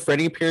scene when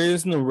Freddy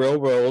appears in the real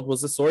world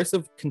was a source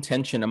of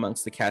contention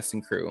amongst the cast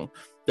and crew.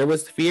 There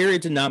was fear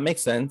it did not make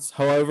sense,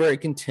 however, it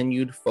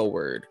continued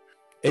forward.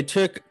 It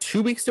took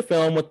 2 weeks to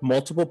film with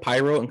multiple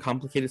pyro and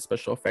complicated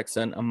special effects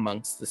done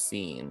amongst the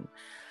scene.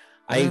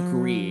 I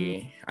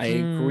agree. I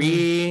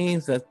agree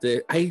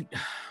that I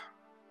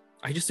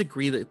just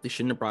agree that they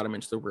shouldn't have brought him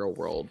into the real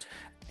world.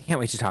 I can't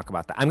wait to talk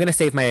about that. I'm gonna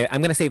save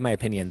my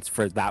opinions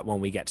for that when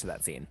we get to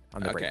that scene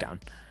on the breakdown.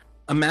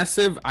 A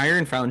massive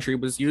iron foundry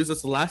was used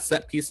as the last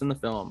set piece in the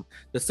film.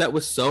 The set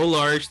was so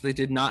large they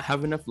did not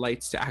have enough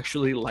lights to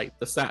actually light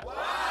the set.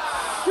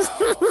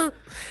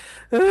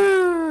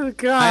 Oh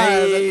God!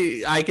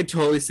 I could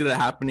totally see that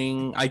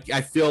happening.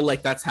 I feel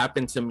like that's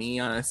happened to me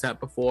on a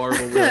set before.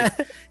 Where we're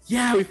like,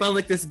 yeah, we found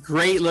like this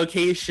great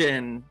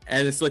location,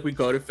 and it's like we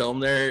go to film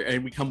there,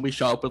 and we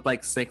show up with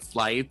like 6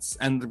 lights,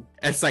 and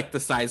it's like the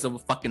size of a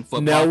fucking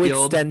football field.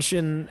 No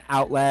extension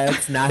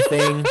outlets,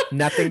 nothing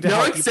to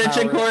no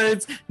extension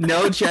cords,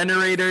 no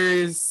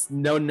generators,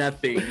 no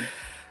nothing.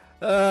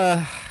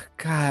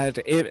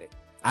 God,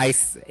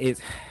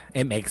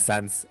 it makes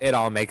sense. It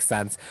all makes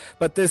sense.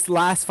 But this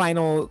last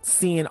final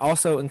scene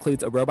also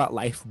includes a robot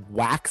life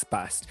wax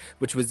bust,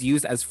 which was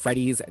used as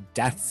Freddy's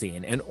death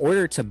scene. In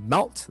order to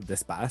melt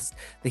this bust,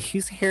 they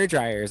used hair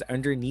dryers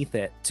underneath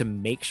it to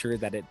make sure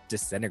that it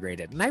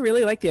disintegrated. And I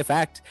really like the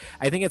effect.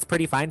 I think it's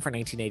pretty fine for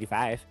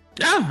 1985.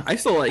 Yeah, I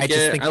still like it. I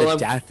just think the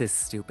death is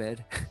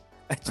stupid.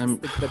 I just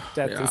think the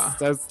death is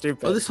so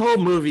stupid. Well, this whole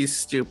movie's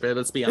stupid,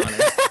 let's be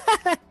honest.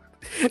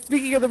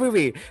 Speaking of the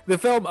movie, the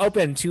film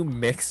opened to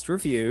mixed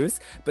reviews,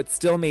 but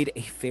still made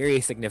a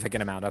very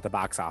significant amount at the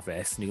box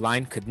office. New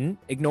Line couldn't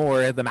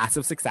ignore the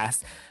massive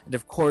success, and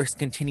of course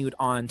continued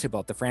on to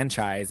build the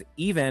franchise,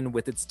 even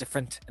with its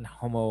different and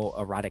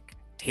homoerotic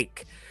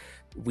take.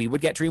 We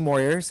would get Dream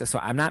Warriors, so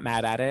I'm not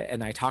mad at it,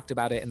 and I talked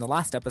about it in the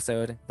last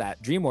episode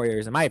that Dream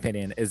Warriors, in my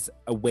opinion, is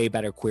a way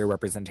better queer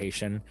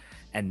representation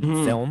and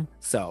film,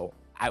 so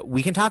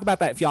We can talk about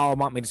that if y'all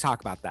want me to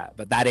talk about that,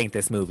 but that ain't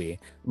this movie.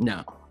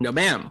 No,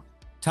 ma'am.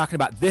 Talking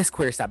about this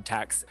queer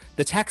subtext,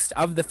 the text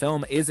of the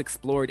film is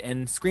explored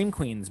in Scream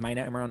Queens, My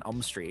Nightmare on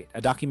Elm Street,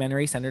 a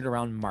documentary centered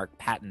around Mark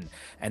Patton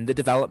and the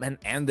development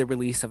and the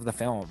release of the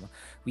film.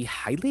 We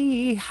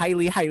highly,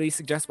 highly, highly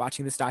suggest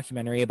watching this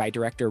documentary by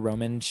director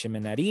Roman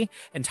Simonetti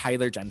and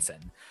Tyler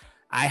Jensen.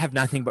 I have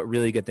nothing but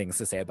really good things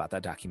to say about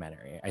that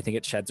documentary. I think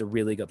it sheds a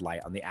really good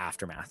light on the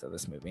aftermath of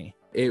this movie.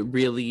 It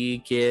really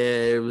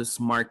gives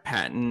Mark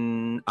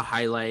Patton a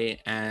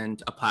highlight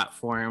and a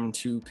platform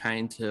to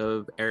kind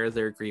of air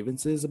their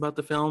grievances about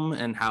the film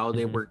and how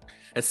they were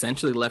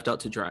essentially left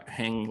out to dry,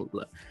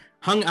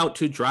 hung out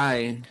to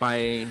dry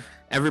by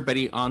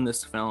everybody on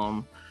this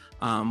film,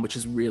 which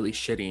is really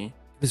shitty.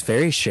 It was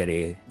very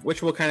shitty.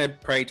 Which we'll kind of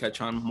probably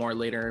touch on more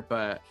later,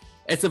 but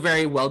it's a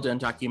very well done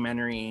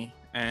documentary.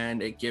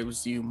 And it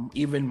gives you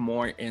even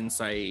more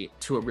insight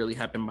to what really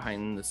happened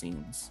behind the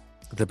scenes.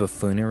 The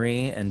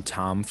buffoonery and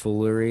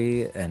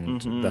tomfoolery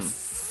and the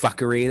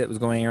fuckery that was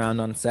going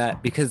around on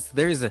set, because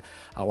there's a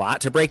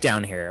lot to break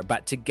down here.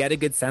 But to get a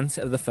good sense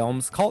of the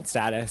film's cult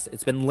status,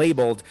 it's been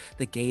labeled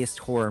the gayest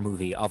horror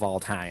movie of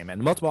all time,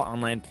 and multiple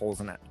online polls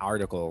and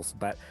articles.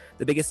 But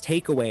the biggest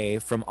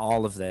takeaway from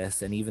all of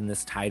this, and even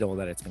this title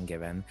that it's been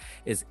given,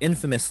 is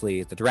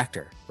infamously the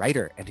director,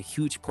 writer, and a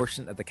huge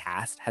portion of the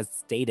cast has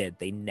stated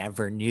they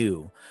never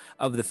knew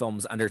of the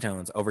film's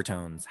undertones,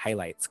 overtones,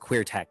 highlights,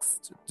 queer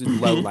text,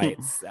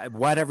 lowlights,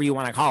 whatever you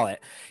want to call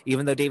it.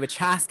 Even though David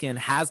Chaskin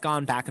has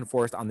gone back and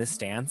forth on this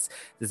stance,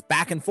 this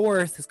back and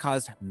forth has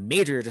caused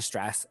major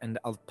distress and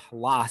a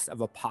loss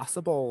of a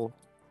possible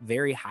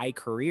very high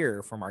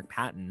career for Mark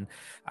Patton.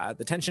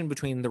 The tension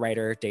between the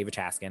writer David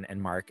Chaskin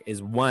and Mark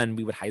is one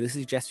we would highly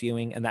suggest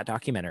viewing in that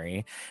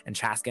documentary, and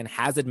Chaskin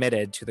has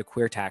admitted to the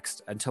queer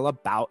text until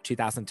about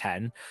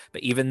 2010,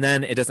 but even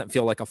then it doesn't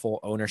feel like a full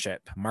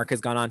ownership. Mark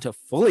has gone on to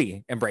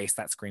fully embrace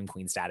that Scream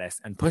Queen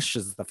status and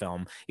pushes the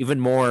film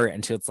even more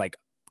into its like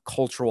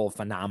cultural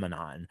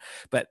phenomenon.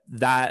 But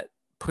that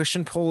push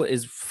and pull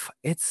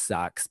it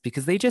sucks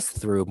because they just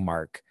threw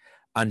Mark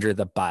under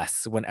the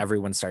bus when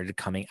everyone started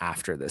coming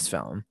after this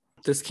film.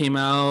 This came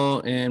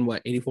out in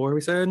what, 84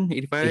 we said?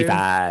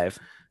 85.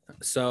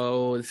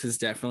 So this is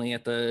definitely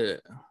at the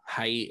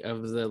height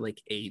of the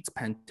like AIDS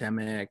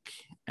pandemic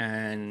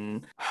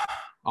and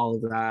all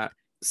of that.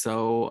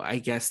 So I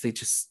guess they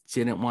just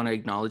didn't want to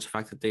acknowledge the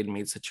fact that they'd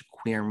made such a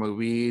queer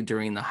movie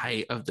during the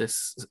height of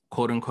this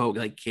quote unquote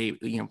like gay,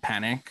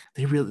 panic.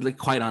 They really, like,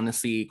 quite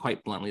honestly,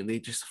 quite bluntly, they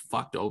just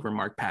fucked over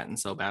Mark Patton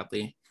so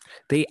badly.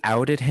 They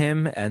outed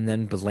him and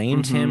then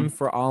blamed him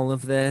for all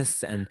of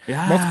this. And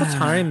multiple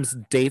times,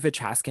 David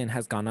Chaskin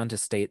has gone on to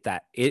state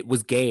that it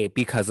was gay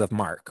because of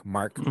Mark.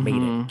 Mark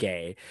made it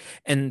gay.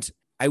 And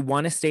I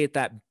want to state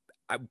that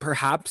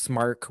perhaps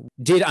Mark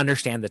did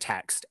understand the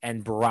text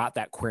and brought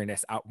that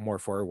queerness out more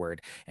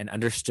forward and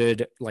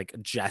understood like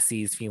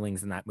Jesse's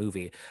feelings in that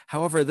movie.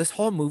 However, this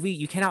whole movie,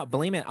 you cannot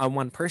blame it on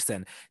one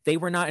person. They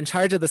were not in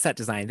charge of the set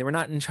design. They were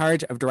not in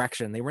charge of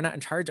direction. They were not in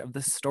charge of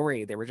the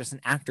story. They were just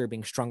an actor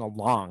being strung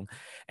along.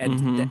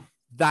 And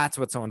that's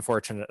what's so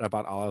unfortunate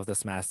about all of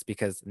this mess,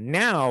 because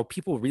now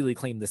people really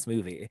claim this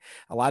movie.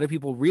 A lot of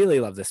people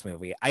really love this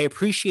movie. I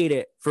appreciate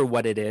it for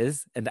what it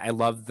is, and I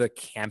love the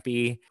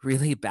campy,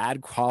 really bad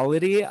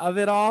quality of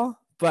it all.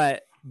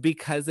 But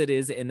because it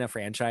is in a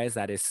franchise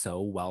that is so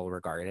well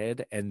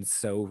regarded and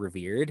so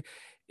revered,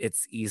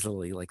 it's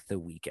easily like the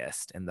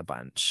weakest in the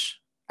bunch.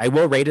 I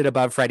will rate it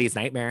above Freddy's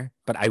Nightmare,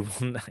 but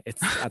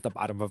it's at the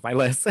bottom of my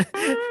list.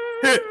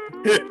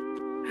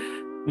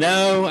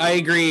 No, I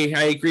agree.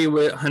 I agree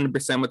with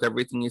 100% with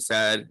everything you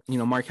said.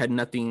 Mark had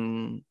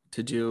nothing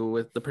to do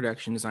with the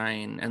production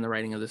design and the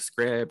writing of the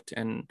script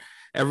and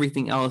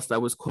everything else that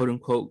was quote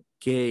unquote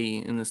gay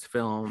in this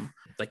film.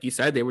 Like you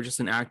said, they were just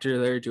an actor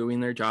there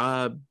doing their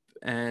job,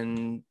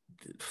 and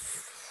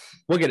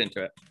we'll get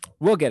into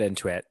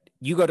it.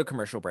 You go to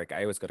commercial break.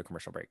 I always go to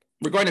commercial break.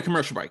 We're going to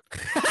commercial break.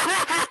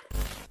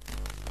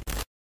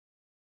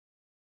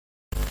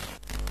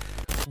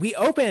 We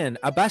open.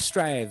 A bus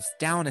drives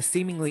down a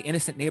seemingly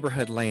innocent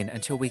neighborhood lane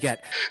until we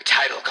get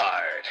title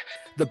card.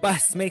 The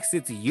bus makes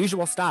its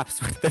usual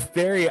stops with the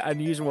very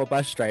unusual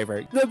bus driver.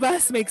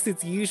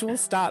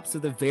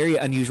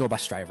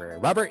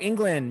 Robert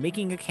Englund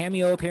making a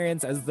cameo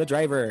appearance as the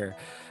driver.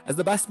 As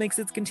the bus makes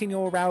its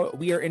continual route,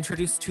 we are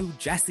introduced to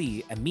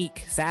Jesse, a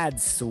meek,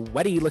 sad,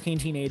 sweaty-looking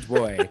teenage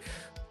boy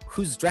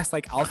who's dressed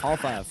like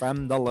Alfalfa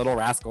from The Little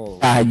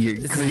Rascals.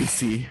 You're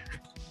greasy.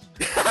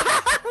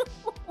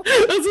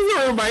 This is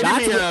what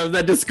reminded me of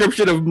that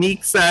description of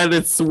meek, sad,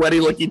 and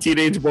sweaty-looking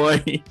teenage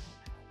boy.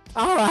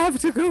 I'll have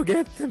to go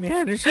get the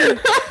manager.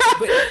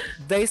 But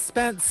they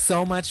spent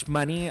so much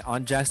money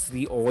on just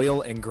the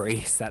oil and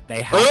grease that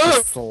they have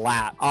to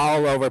slap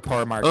all over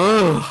poor Mark.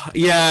 Oh,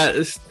 yeah,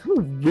 it's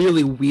a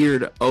really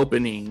weird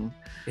opening.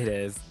 It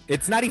is.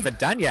 It's not even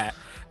done yet.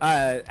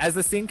 As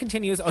the scene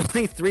continues,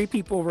 only 3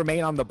 people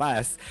remain on the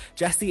bus,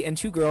 Jesse and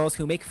 2 girls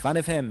who make fun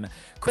of him.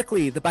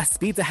 Quickly, the bus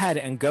speeds ahead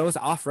and goes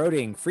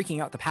off-roading,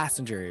 freaking out the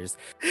passengers.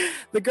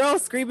 The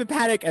girls scream in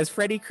panic as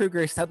Freddy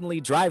Krueger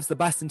suddenly drives the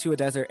bus into a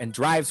desert and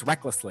drives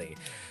recklessly.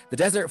 The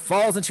desert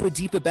falls into a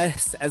deep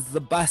abyss as the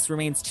bus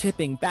remains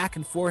tipping back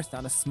and forth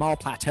on a small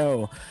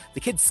plateau. The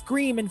kids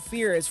scream in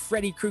fear as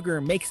Freddy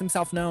Krueger makes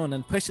himself known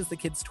and pushes the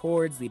kids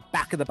towards the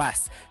back of the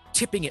bus,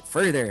 tipping it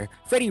further.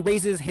 Freddy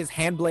raises his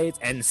hand blades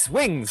and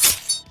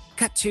swings.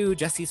 Cut to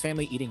Jesse's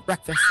family eating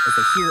breakfast as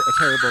they hear a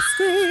terrible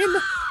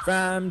scream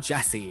from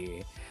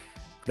Jesse.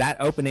 That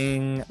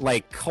opening,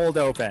 like cold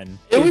open.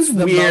 It was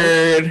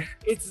weird.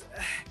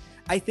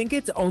 I think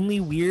it's only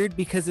weird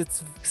because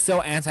it's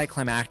so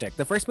anticlimactic.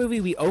 The first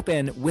movie we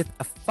open with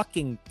a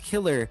fucking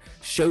killer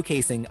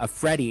showcasing of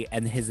Freddy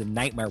and his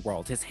nightmare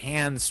world, his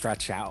hands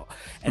stretch out,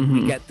 and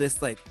we get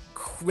this like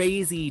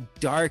crazy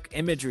dark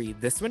imagery.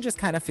 This one just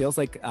kind of feels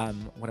like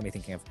what am I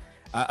thinking of?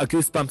 A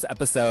Goosebumps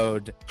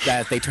episode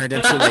that they turned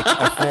into like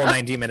a full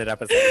 90-minute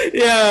episode.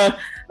 Yeah.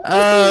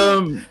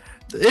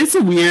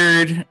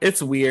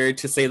 It's weird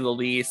to say the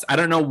least. I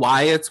don't know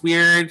why it's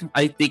weird.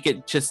 I think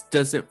it just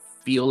doesn't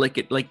feel like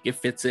it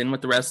fits in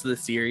with the rest of the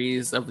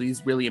series of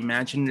these really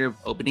imaginative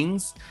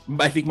openings.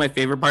 But I think my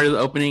favorite part of the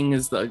opening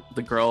is the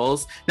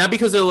girls, not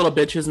because they're little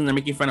bitches and they're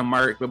making fun of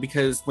Mark, but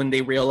because when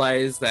they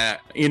realize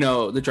that, you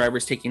know, the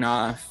driver's taking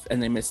off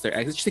and they miss their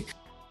exit, she's like,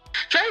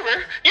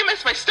 "Driver, you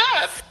missed my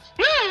stop.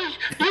 No,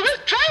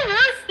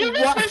 you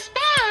missed my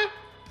stop."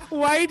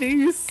 Why do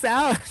you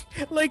sound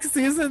like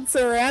Susan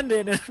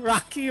Sarandon in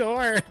Rocky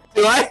Horror?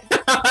 Do I?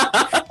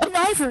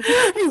 Driver,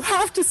 you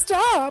have to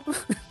stop.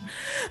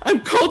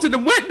 I'm cold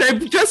and wet and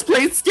I'm just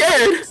plain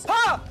scared.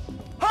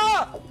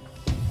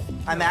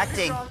 I'm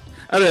acting.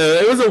 I don't know.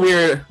 It was a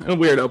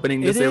weird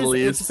opening to say the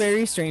least. It's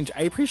very strange.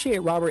 I appreciate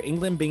Robert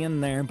Englund being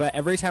in there, but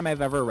every time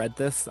I've ever read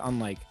this on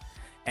like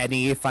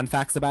any fun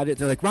facts about it,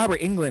 they're like, Robert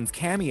Englund's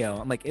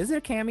cameo. I'm like, is it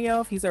a cameo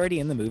if he's already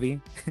in the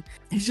movie?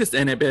 He's just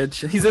in it,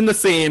 bitch. He's in the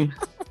scene.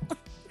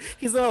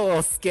 He's in a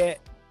little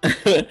skit.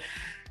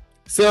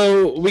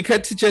 So we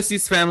cut to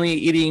Jesse's family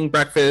eating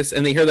breakfast,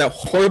 and they hear that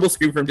horrible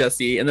scream from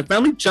Jesse, and the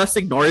family just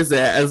ignores it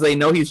as they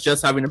know he's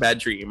just having a bad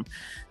dream.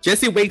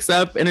 Jesse wakes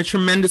up in a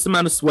tremendous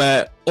amount of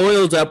sweat,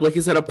 oiled up like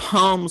he's at a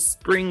Palm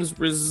Springs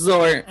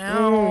resort.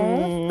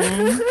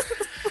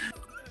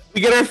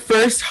 We get our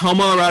first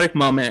homoerotic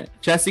moment.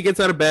 Jesse gets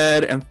out of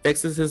bed and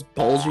fixes his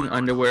bulging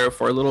underwear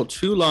for a little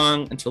too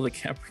long until the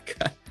camera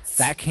cuts.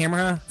 That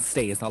camera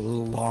stays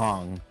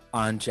long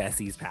on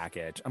Jesse's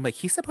package. I'm like,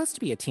 he's supposed to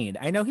be a teen.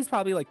 I know he's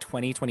probably like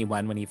 20,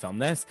 21 when he filmed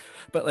this,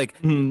 but like,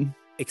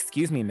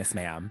 excuse me, Miss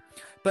Ma'am.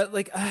 But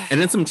like, and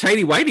then some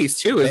tidy whities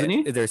too, isn't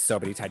he? There's so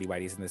many tidy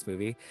whities in this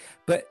movie.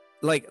 But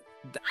like,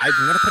 I'm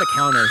gonna put a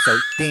counter. So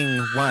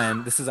ding,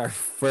 1. This is our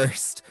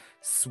first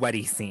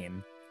sweaty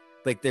scene.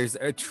 Like, there's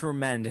a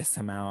tremendous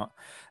amount.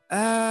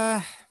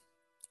 I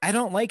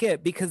don't like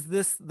it because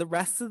the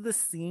rest of the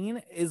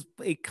scene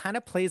it kind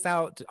of plays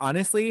out,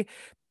 honestly,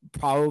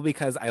 probably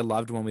because I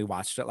loved when we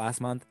watched it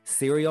last month.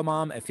 Serial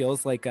Mom, it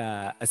feels like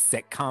a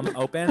sitcom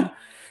open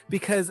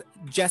because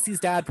Jesse's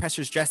dad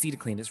pressures Jesse to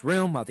clean his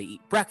room while they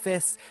eat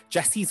breakfast.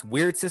 Jesse's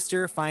weird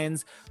sister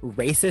finds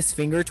racist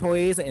finger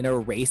toys in a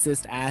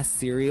racist ass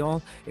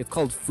cereal. It's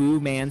called Fu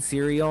Man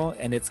cereal,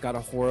 and it's got a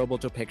horrible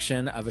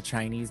depiction of a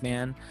Chinese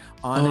man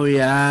on it. Oh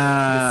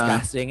yeah, it's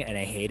disgusting, and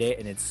I hate it,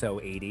 and it's so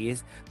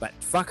 80s. But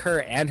fuck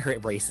her and her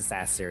racist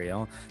ass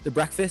cereal. The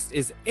breakfast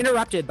is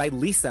interrupted by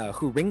Lisa,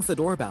 who rings the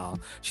doorbell.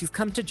 She's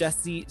come to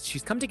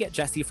get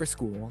Jesse for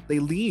school. They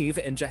leave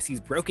in Jesse's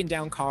broken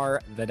down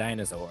car, the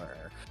dinosaur.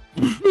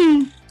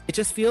 It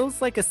just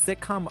feels like a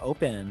sitcom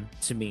open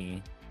to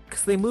me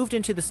because they moved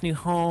into this new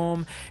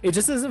home. It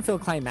just doesn't feel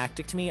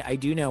climactic to me. I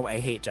do know I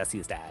hate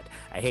Jesse's dad.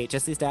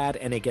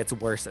 And it gets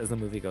worse as the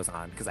movie goes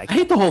on because I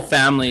hate the whole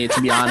family,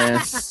 to be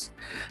honest.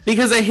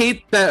 Because I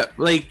hate that,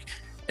 like,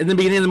 in the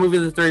beginning of the movie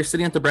that they're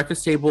sitting at the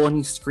breakfast table and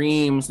he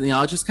screams and they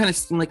all just kind of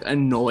seem like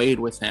annoyed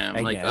with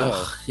him. Like,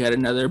 oh, he had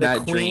another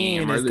bad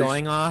dream. Is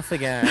going off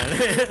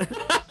again.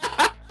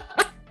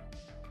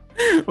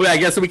 Well, I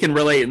guess we can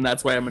relate, and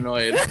that's why I'm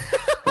annoyed.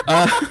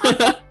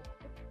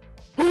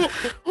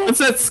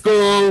 Once at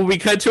school, we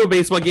cut to a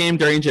baseball game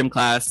during gym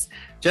class.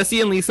 Jesse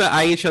and Lisa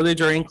eye each other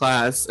during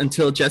class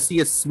until Jesse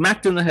is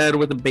smacked in the head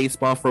with a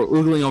baseball for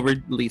oogling over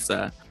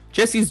Lisa.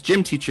 Jesse's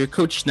gym teacher,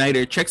 Coach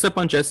Schneider, checks up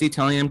on Jesse,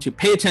 telling him to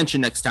pay attention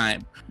next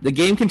time. The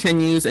game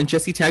continues, and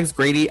Jesse tags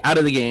Grady out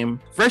of the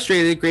game.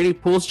 Frustrated, Grady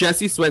pulls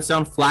Jesse's sweats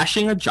down,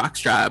 flashing a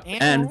jockstrap,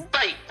 and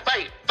fight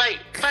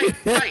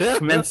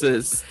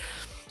commences.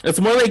 It's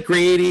more like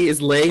Grady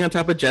is laying on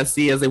top of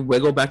Jesse as they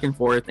wiggle back and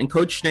forth, and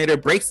Coach Schneider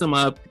breaks the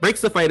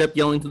fight up,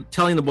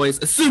 telling the boys,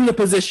 assume the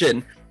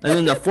position, and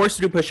then they're forced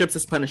to do push-ups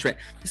as punishment.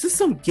 This is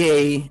some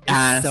gay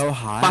ass so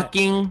hot.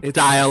 Fucking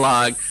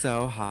dialogue.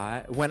 So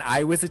hot. When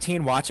I was a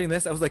teen watching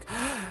this, I was like,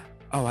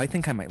 oh, I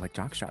think I might like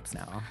jockstraps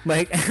now.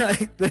 Like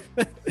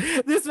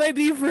this might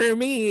be for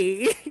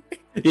me.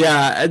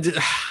 Yeah,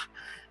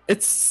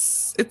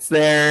 it's it's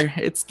there.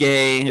 It's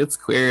gay. It's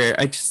queer.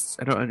 I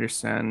don't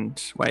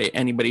understand why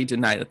anybody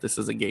denied that this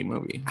is a gay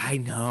movie. I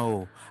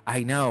know.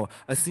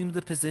 Assume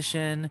the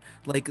position,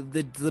 like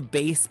the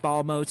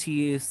baseball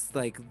motifs,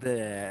 like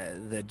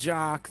the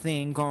jock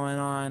thing going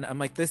on. I'm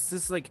like, this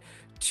is like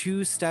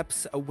 2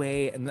 steps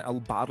away and a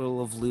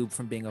bottle of lube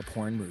from being a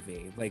porn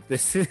movie. Like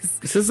this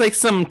is like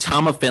some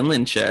Tom of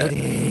Finland shit. It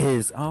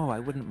is. Oh, I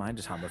wouldn't mind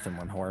a Tom of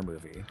Finland horror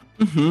movie.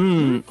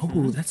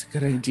 Oh, that's a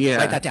good idea.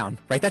 Write that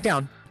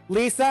down.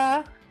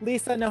 Lisa,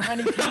 no,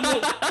 honey.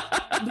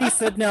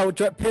 Lisa, no,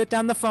 put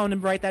down the phone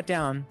and write that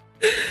down.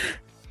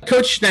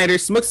 Coach Schneider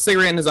smokes a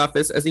cigarette in his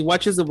office as he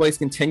watches the boys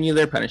continue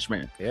their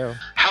punishment. Ew.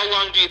 How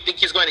long do you think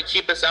he's going to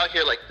keep us out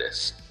here like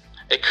this?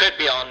 It could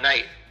be all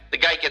night. The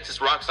guy gets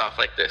his rocks off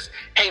like this,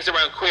 hangs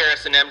around queer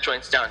S&M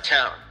joints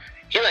downtown.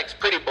 He likes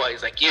pretty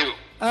boys like you.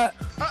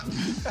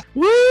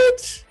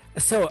 What?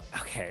 So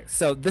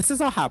this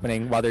is all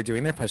happening while they're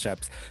doing their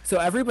push-ups. So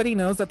everybody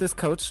knows that this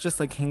coach just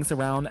like hangs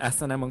around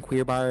S&M and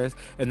queer bars,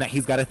 and that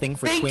he's got a thing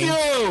for Thank twins.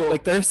 you!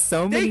 Like there's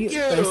so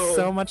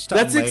much to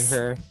unlay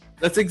her.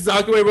 That's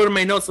exactly what I wrote in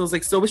my notes. I was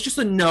like, so it's just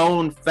a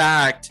known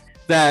fact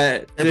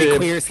that the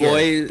queers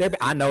boys.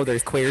 I know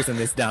there's queers in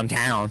this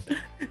downtown.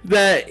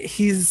 That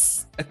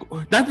he's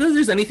not that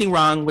there's anything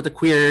wrong with a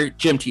queer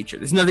gym teacher.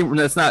 There's nothing.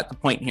 That's not the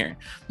point here.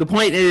 The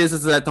point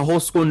is that the whole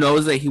school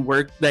knows that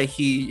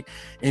he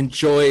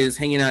enjoys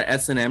hanging out at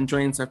S&M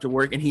joints after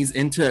work, and he's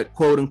into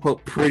quote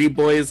unquote pretty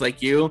boys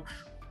like you.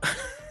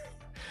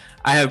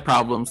 I have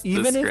problems with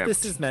even this if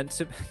this is meant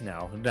to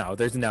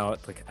there's no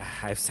like I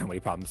have so many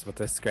problems with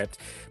this script,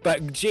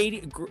 but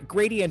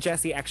Grady and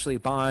Jesse actually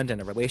bond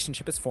and a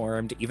relationship is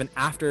formed. Even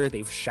after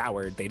they've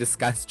showered, they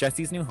discuss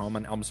Jesse's new home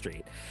on Elm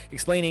Street,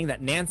 explaining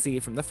that Nancy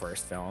from the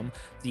first film,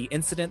 the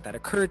incident that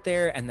occurred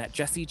there, and that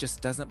Jesse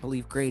just doesn't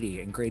believe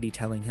Grady, and Grady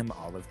telling him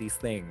all of these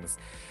things.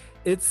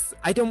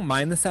 I don't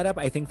mind the setup.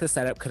 I think the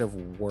setup could have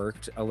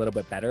worked a little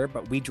bit better,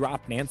 but we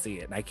dropped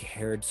Nancy and I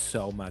cared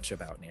so much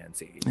about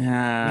Nancy.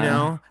 Yeah. You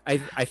know,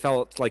 I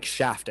felt like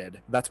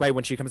shafted. That's why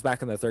when she comes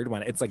back in the third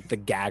one, it's like the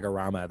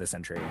gagorama of the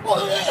century.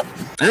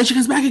 And then she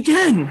comes back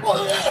again.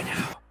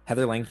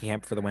 Heather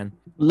Langenkamp for the win.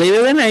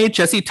 Later that night,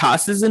 Jesse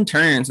tosses and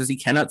turns as he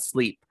cannot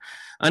sleep.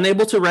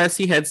 Unable to rest,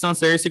 he heads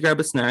downstairs to grab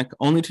a snack,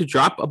 only to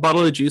drop a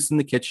bottle of juice in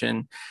the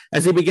kitchen.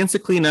 As he begins to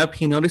clean up,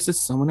 he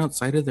notices someone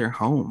outside of their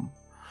home.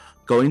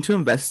 Going to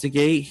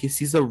investigate, he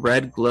sees a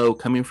red glow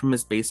coming from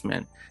his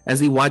basement.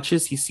 As he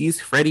watches, he sees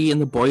Freddy in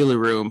the boiler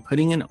room,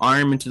 putting an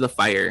arm into the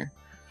fire.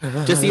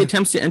 Jesse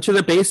attempts to enter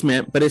the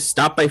basement, but is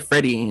stopped by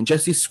Freddy, and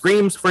Jesse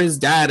screams for his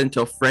dad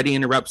until Freddy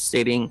interrupts,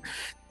 stating,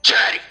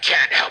 "Daddy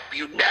can't help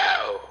you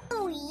now."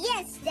 Oh,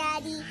 yes,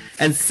 Daddy.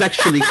 And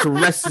sexually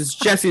caresses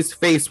Jesse's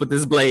face with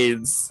his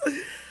blades.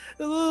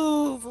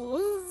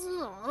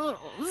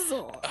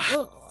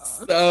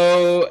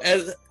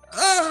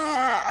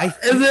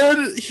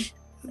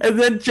 And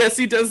then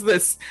Jesse does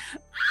this.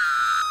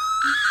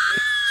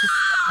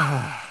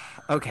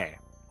 Okay.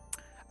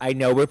 I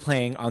know we're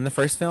playing on the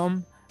first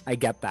film. I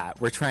get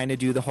that. We're trying to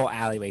do the whole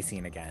alleyway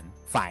scene again.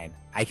 Fine.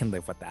 I can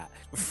live with that.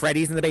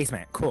 Freddy's in the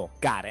basement. Cool.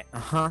 Got it.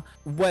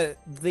 What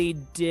they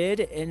did,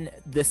 and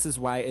this is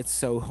why it's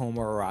so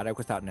homoerotic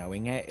without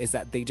knowing it, is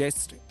that they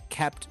just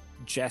kept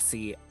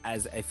Jesse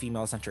as a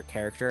female-centric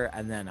character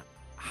and then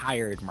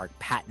hired Mark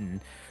Patton,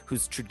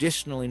 who's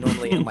traditionally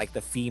normally in like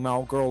the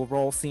female girl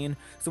role scene.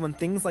 So when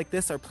things like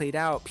this are played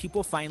out,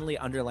 people finally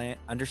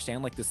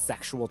understand like the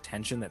sexual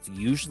tension that's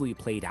usually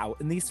played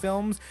out in these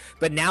films.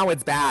 But now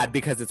it's bad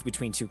because it's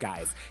between 2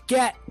 guys.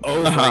 Get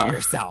over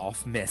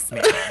yourself, Miss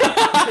Ma'am.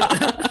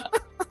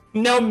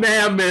 No,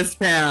 ma'am, Miss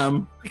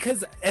Pam.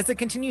 Because as it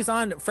continues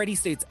on, Freddy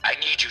states, "I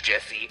need you,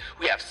 Jesse.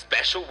 We have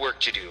special work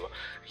to do.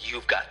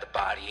 You've got the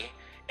body,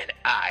 and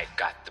I've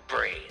got the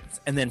brains."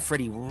 And then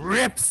Freddy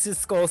rips his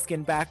skull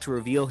skin back to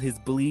reveal his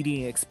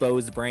bleeding,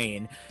 exposed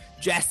brain.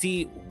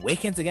 Jesse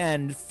wakens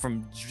again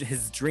from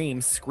his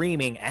dream,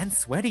 screaming and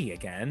sweaty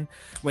again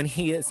when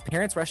his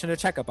parents rush in to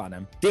check up on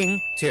him. Ding,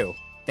 2.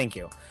 Thank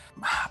you.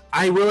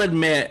 I will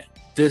admit,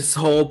 this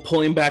whole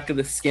pulling back of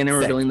the skin and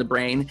revealing the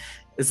brain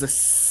is a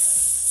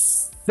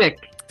sick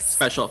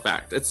special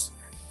effect. It's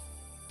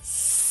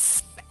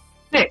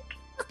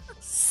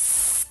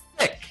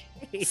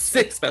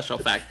sick special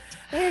effect.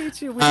 I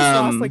hate you. We just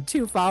lost like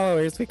 2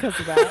 followers because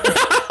of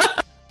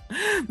that.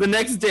 The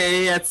next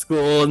day at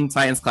school in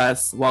science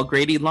class, while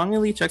Grady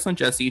longingly checks on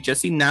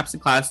Jesse naps in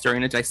class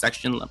during a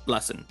dissection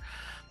lesson.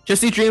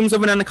 Jesse dreams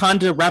of an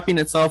anaconda wrapping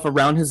itself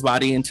around his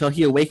body until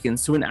he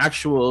awakens to an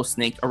actual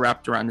snake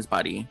wrapped around his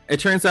body. It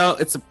turns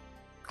out it's a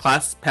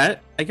class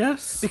pet, I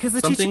guess. Because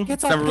the teacher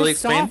gets all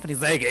pissed off and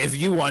he's like, "If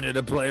you wanted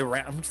to play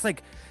around," I'm just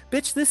like,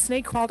 bitch, this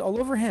snake crawled all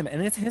over him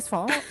and it's his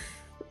fault.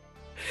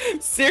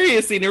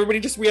 Seriously, and everybody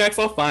just reacts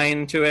all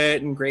fine to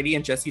it, and Grady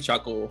and Jesse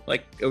chuckle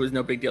like it was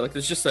no big deal. Like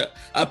there's just a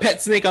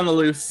pet snake on the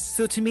loose.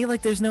 So to me,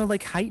 like there's no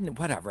like height and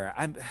whatever.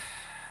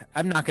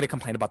 I'm not going to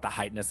complain about the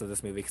heightness of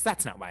this movie because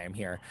that's not why I'm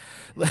here.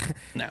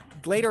 No.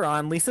 Later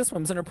on, Lisa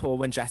swims in her pool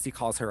when Jesse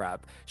calls her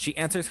up. She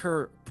answers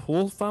her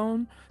pool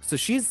phone, so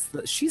she's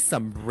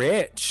some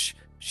rich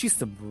she's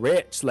some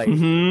rich. Like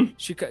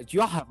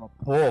y'all have a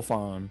pole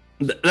phone.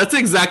 That's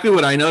exactly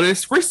what I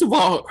noticed. First of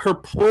all, her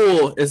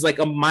pole is like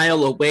a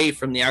mile away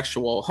from the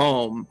actual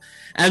home.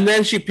 And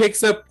then she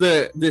picks up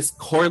this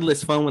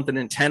cordless phone with an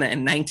antenna in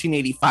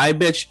 1985,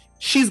 bitch.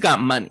 She's got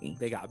money.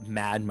 They got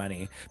mad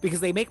money because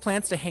they make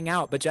plans to hang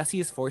out, but Jesse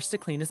is forced to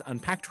clean his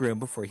unpacked room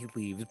before he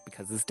leaves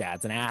because his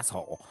dad's an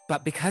asshole.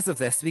 But because of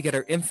this, we get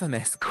our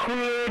infamous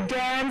queer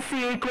dance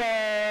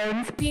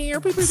sequence.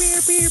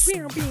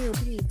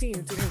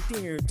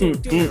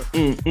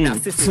 Now,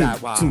 sister,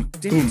 that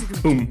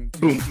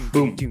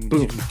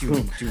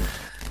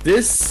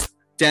This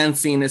dance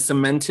scene is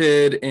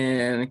cemented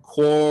in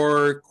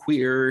core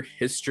queer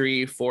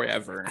history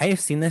forever. I have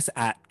seen this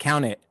at,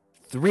 count it,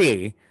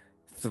 three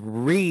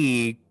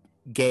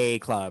gay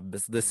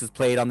clubs. This is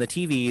played on the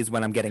TVs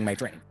when I'm getting my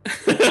drink.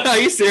 Are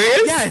you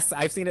serious? Yes,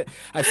 I've seen it.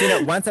 I've seen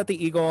it once at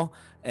the Eagle,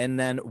 and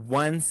then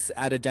once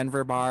at a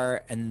Denver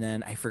bar, and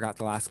then I forgot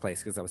the last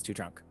place because I was too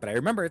drunk. But I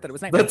remember that it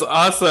was nice. That's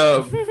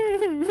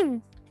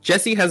awesome.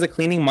 Jesse has a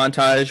cleaning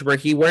montage where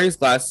he wears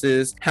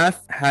glasses,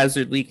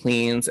 haphazardly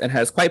cleans, and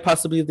has quite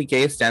possibly the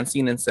gayest dance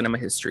scene in cinema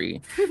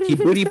history. He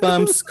booty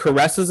bumps,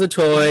 caresses a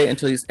toy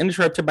until he's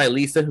interrupted by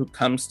Lisa, who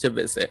comes to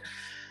visit.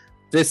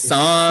 This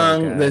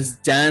song, so this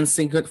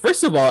dancing.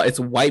 First of all, it's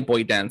white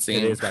boy dancing.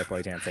 It is white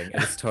boy dancing.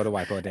 It's total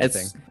white boy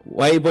dancing. It's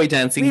white boy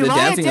dancing. The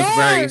dancing is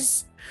very.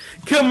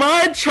 Come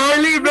on,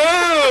 Charlie,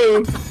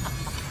 no!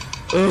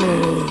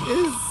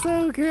 It's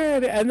so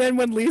good. And then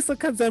when Lisa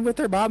comes in with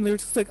her mom, they're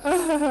just like,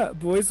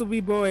 boys will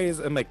be boys.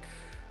 I'm like,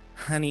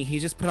 honey, he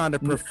just put on a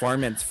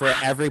performance for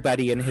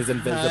everybody in his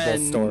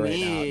invisible store right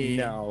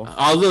now. No.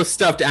 All those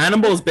stuffed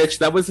animals, bitch.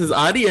 That was his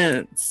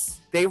audience.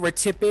 They were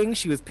tipping.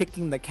 She was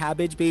picking the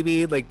cabbage,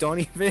 baby. Like, don't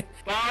even.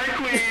 Bye,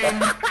 queen.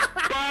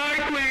 Bye,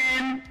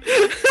 queen.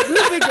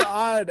 Moving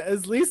on,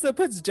 as Lisa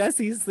puts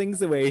Jesse's things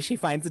away, she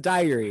finds a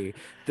diary.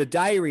 The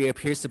diary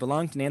appears to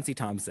belong to Nancy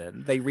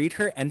Thompson. They read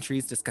her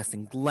entries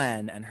discussing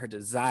Glenn and her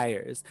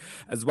desires,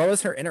 as well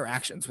as her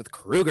interactions with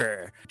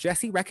Kruger.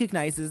 Jesse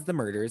recognizes the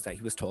murders that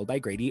he was told by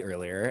Grady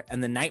earlier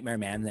and the nightmare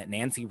man that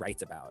Nancy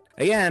writes about.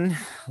 Again,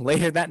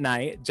 later that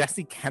night,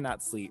 Jesse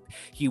cannot sleep.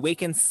 He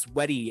wakens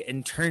sweaty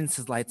and turns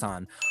his lights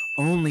on,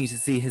 only to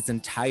see his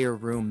entire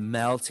room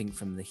melting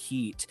from the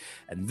heat.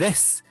 And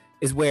this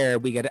is where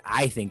we get,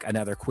 I think,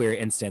 another queer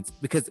instance,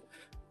 because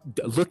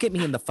look at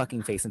me in the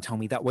fucking face and tell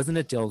me that wasn't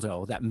a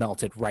dildo that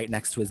melted right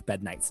next to his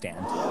bed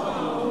nightstand.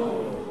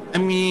 I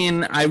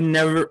mean, I've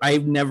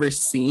never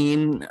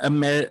seen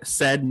a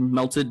said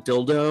melted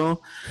dildo,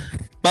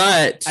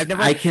 but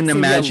I can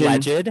imagine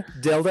alleged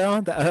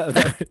dildo.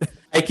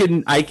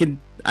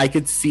 I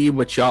could see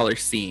what y'all are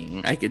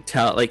seeing. I could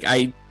tell, like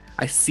I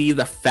see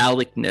the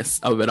phallicness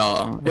of it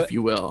all, what if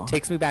you will.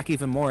 Takes me back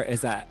even more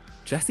is that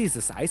Jesse's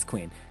a size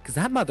queen, because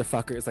that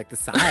motherfucker is like the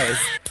size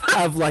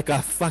of like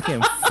a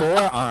fucking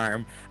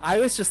forearm. I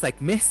was just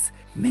like, miss,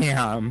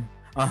 ma'am.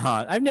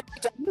 I've never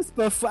done this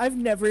before. You're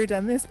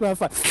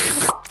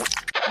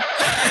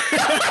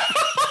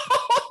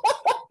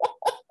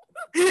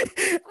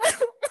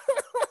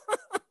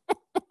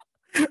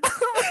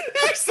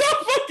so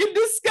fucking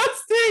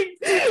disgusting.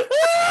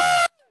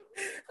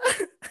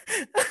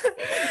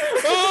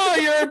 Oh,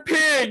 you're a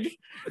pig.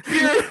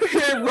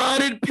 You're a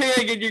rotted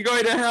pig and you're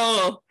going to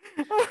hell.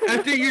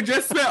 After you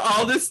just spent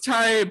all this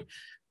time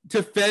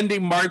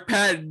defending Mark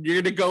Patton,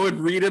 you're gonna go and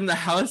read him the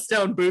house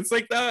down boots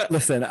like that?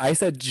 Listen, I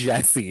said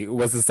Jesse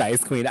was a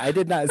size queen. I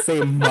did not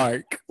say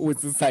Mark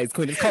was a size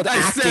queen. It's called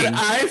acting. I said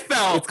I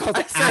felt. It's called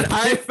I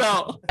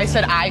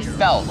said I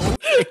felt.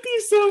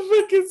 You're so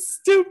fucking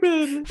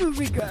stupid.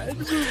 Moving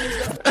on.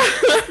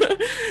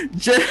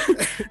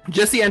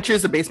 Jesse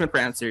enters the basement for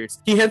answers.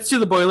 He heads to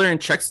the boiler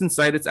and checks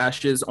inside its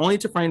ashes, only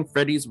to find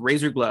Freddy's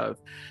razor glove.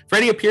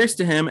 Freddy appears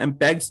to him and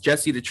begs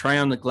Jesse to try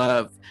on the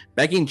glove,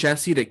 begging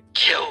Jesse to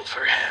kill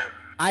for him.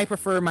 I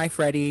prefer my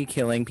Freddy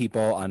killing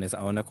people on his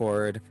own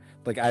accord.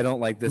 Like, I don't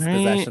like this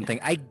possession thing.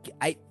 I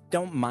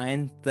don't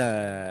mind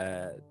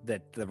the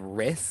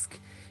risk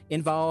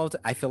involved.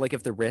 I feel like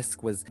if the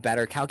risk was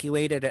better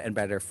calculated and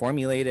better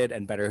formulated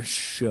and better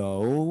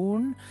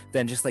shown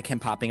than just like him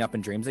popping up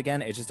in dreams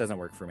again, it just doesn't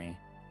work for me.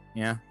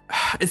 Yeah.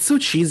 It's so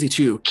cheesy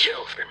too.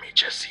 Kill for me,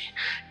 Jesse.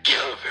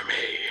 Kill for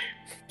me.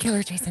 Kill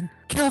her, Jason.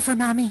 Kill her for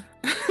mommy.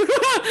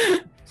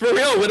 For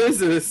real, what is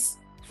this?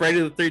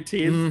 Friday the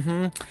 13th?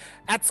 Mm-hmm.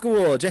 At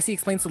school, Jesse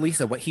explains to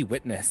Lisa what he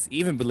witnessed,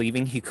 even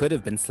believing he could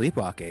have been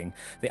sleepwalking.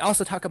 They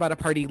also talk about a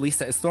party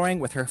Lisa is throwing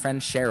with her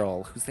friend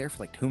Cheryl, who's there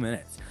for like 2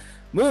 minutes.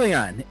 Moving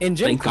on, in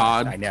gym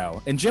class, I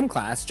know. In gym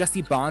class,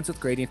 Jesse bonds with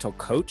Grady until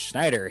Coach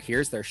Schneider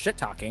hears their shit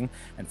talking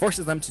and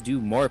forces them to do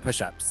more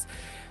push-ups.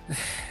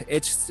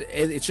 It's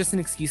just an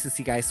excuse to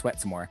see guys sweat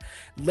some more.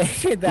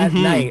 Later that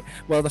night,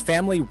 while the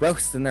family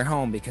roasts in their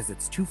home because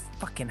it's too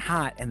fucking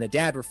hot and the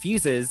dad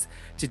refuses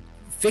to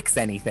fix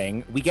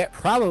anything, we get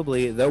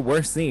probably the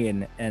worst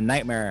scene in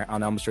Nightmare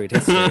on Elm Street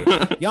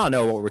history. Y'all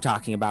know what we're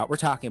talking about. We're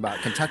talking about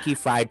Kentucky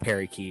Fried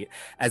Parakeet.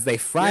 As they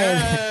fry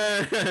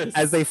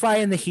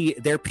in the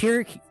heat, their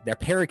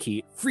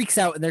parakeet freaks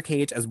out in their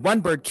cage as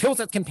one bird kills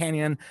its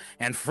companion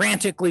and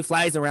frantically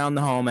flies around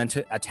the home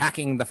and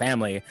attacking the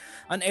family.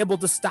 Unable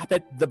to stop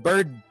it, the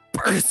bird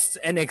bursts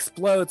and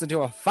explodes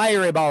into a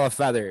fiery ball of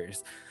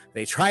feathers.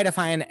 They try to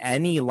find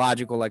any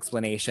logical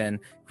explanation.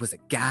 Was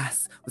it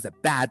gas? Was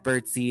it bad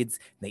bird seeds?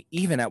 They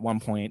even at one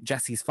point,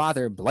 Jesse's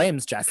father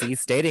blames Jesse,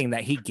 stating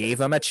that he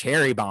gave him a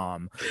cherry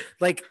bomb.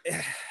 Like,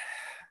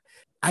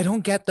 I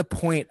don't get the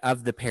point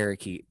of the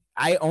parakeet.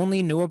 I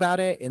only knew about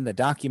it in the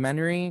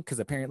documentary because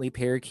apparently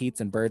parakeets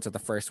and birds are the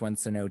first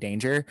ones to know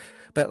danger.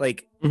 But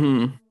like,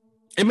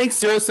 it makes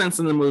zero sense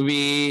in the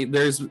movie.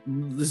 There's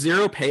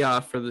zero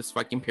payoff for this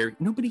fucking parakeet.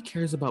 Nobody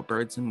cares about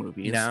birds in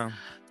movies. You know?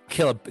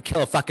 Kill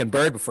a fucking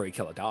bird before you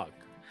kill a dog.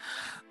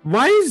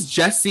 Why is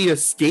Jesse a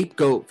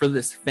scapegoat for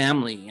this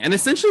family? And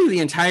essentially the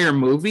entire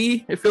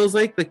movie, it feels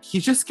like he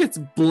just gets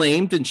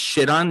blamed and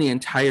shit on the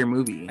entire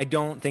movie. I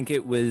don't think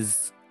it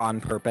was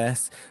on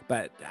purpose,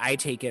 but I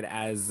take it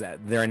as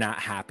they're not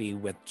happy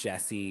with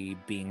Jesse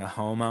being a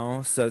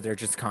homo, so they're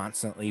just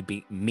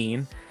constantly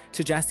mean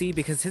to Jesse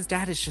because his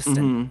dad is just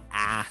an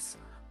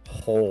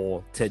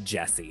asshole to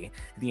Jesse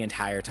the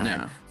entire time.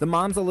 Yeah. The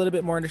mom's a little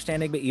bit more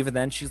understanding, but even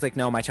then she's like,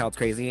 no, my child's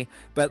crazy.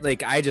 But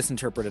like, I just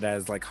interpret it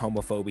as like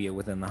homophobia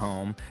within the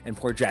home, and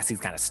poor Jesse's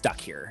kind of stuck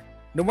here.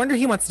 No wonder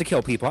he wants to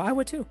kill people. I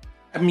would too.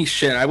 I mean,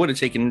 shit, I would have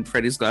taken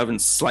Freddy's glove and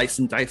sliced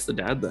and diced the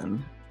dad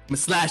then. I'm gonna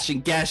slash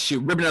and gash you,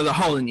 ripping out the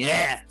hole in your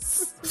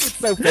ass. It's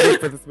so funny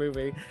for this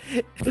movie.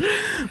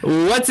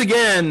 Once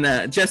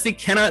again, Jesse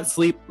cannot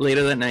sleep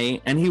later that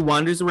night, and he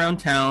wanders around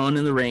town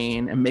in the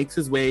rain and makes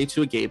his way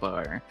to a gay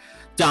bar.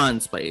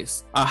 Don's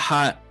Place, a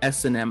hot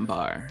S&M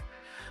bar.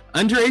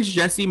 Underage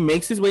Jesse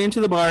makes his way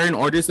into the bar and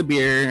orders a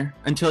beer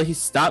until he's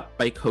stopped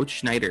by Coach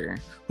Schneider,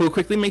 who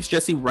quickly makes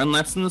Jesse run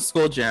laps in the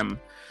school gym.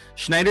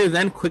 Schneider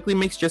then quickly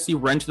makes Jesse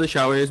run to the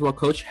showers while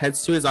Coach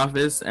heads to his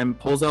office and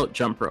pulls out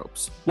jump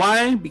ropes.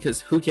 Why? Because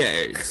who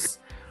cares?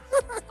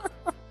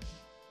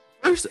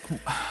 There's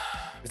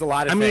a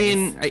lot of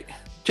things.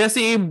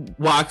 Jesse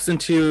walks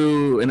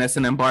into an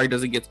S&M bar,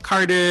 doesn't get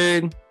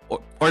carded.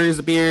 Orders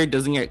a beer,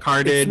 doesn't get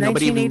carded. It's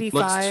Nobody even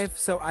 1985,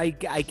 looks. so I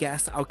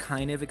guess I'll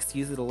kind of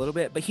excuse it a little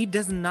bit, but he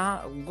does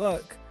not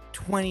look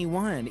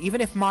 21.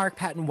 Even if Mark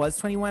Patton was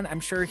 21, I'm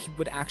sure he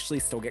would actually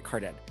still get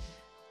carded.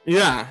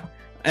 Yeah.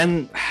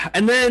 And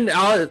then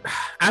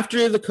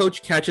after the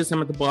coach catches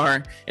him at the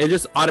bar, it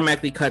just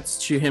automatically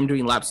cuts to him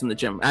doing laps in the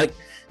gym.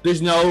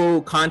 There's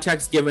no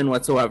context given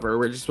whatsoever.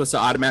 We're just supposed to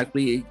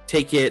automatically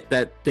take it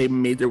that they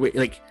made their way,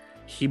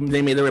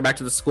 they made their way back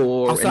to the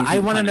school. Also, I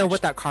want to know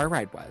what that car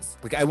ride was.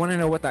 I want to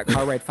know what that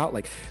car ride felt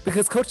like.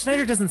 Because Coach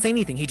Snyder doesn't say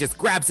anything. He just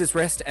grabs his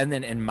wrist, and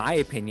then, in my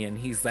opinion,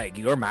 he's like,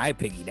 "You're my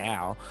piggy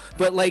now."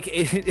 But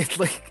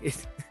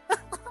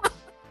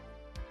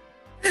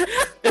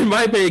in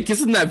my opinion, it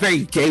gives him that very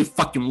gay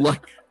fucking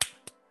look.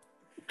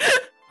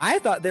 I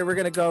thought they were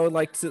gonna go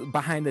to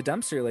behind the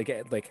dumpster,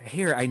 like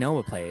here, I know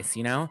a place,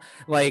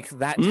 like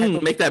that.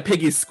 Make that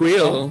piggy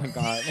squeal. Oh my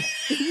god!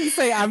 You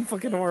say I'm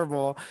fucking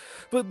horrible,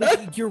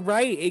 but you're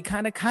right. It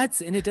kind of cuts,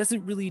 and it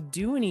doesn't really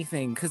do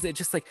anything because it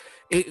just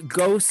it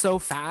goes so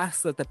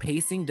fast that the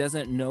pacing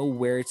doesn't know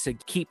where to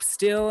keep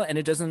still, and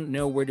it doesn't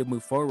know where to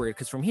move forward.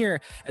 Because from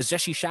here, as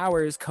Jesse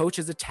showers, Coach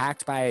is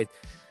attacked by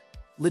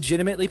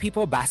legitimately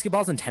people,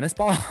 basketballs and tennis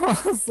balls.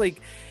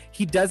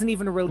 He doesn't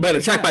even really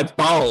attacked by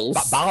balls.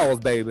 Balls,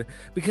 baby.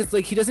 Because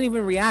he doesn't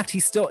even react.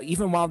 He's still,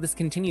 even while this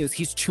continues,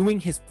 he's chewing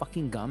his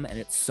fucking gum, and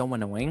it's so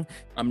annoying.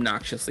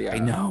 Obnoxiously. I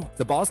know.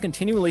 The balls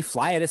continually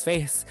fly at his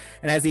face,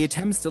 and as he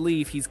attempts to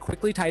leave, he's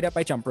quickly tied up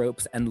by jump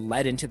ropes and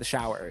led into the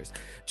showers.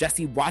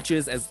 Jesse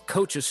watches as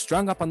Coach is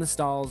strung up on the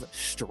stalls,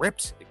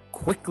 stripped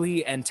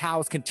quickly, and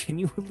towels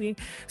continually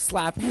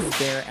slap his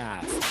bare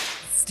ass.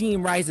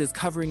 Steam rises,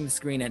 covering the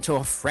screen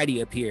until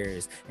Freddy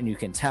appears, and you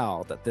can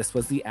tell that this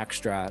was the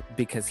extra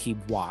because he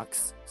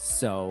walks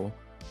so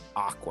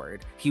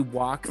awkward. He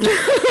walks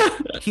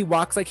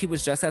like he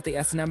was just at the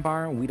S&M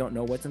bar, and we don't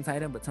know what's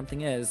inside him, but something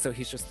is. So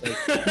he's just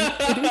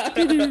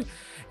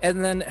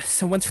and then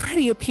so once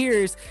Freddy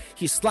appears,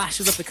 he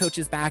slashes up the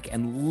coach's back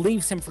and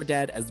leaves him for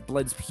dead as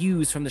blood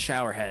spews from the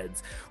shower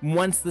heads.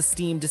 Once the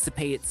steam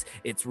dissipates,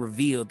 it's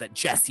revealed that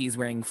Jesse is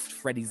wearing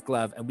Freddy's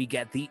glove, and we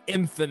get the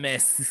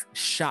infamous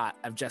shot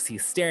of Jesse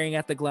staring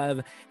at the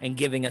glove and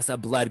giving us a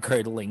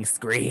blood-curdling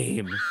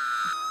scream.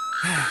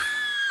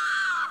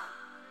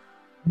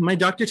 My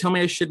doctor told me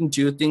I shouldn't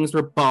do things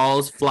where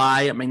balls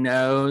fly at my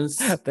nose.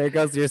 There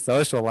goes your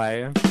social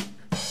life.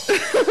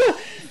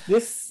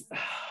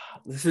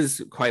 This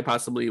is quite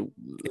possibly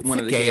one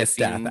of the gayest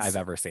death I've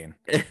ever seen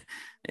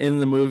in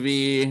the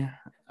movie.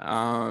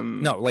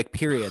 No,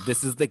 period.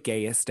 This is the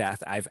gayest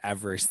death I've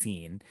ever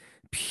seen.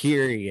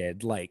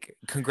 Period.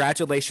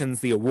 Congratulations.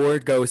 The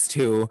award goes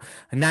to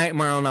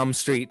Nightmare on Elm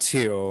Street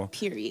 2.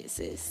 Period,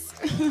 sis.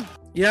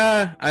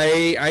 Yeah,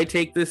 I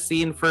take this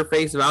scene for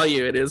face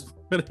value. It is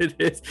what it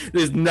is.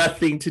 There's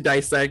nothing to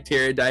dissect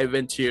here and dive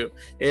into.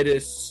 It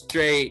is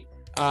straight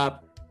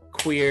up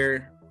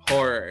queer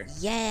horror.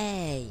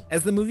 Yay!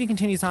 As the movie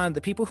continues on,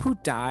 the people who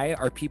die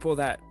are people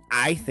that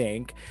I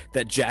think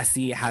that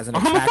Jesse has an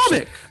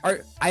attraction,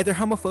 are either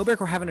homophobic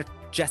or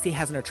Jesse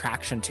has an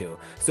attraction to.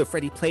 So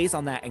Freddy plays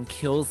on that and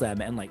kills them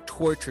and like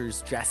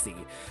tortures Jesse.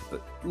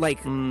 But like,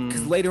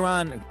 because later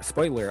on,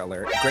 spoiler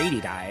alert,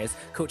 Grady dies,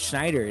 Coach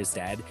Schneider is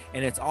dead,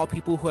 and it's all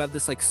people who have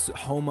this like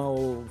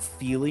homo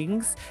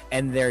feelings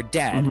and they're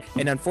dead.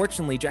 And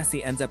unfortunately,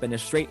 Jesse ends up in a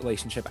straight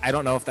relationship. I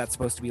don't know if that's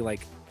supposed to be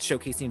like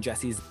showcasing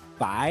Jesse's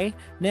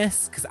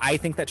bi-ness, because I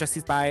think that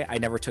Jesse's bi. I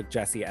never took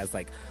Jesse as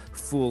like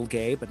full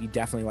gay, but he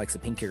definitely likes a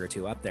pinky or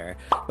two up there.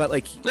 But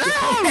like,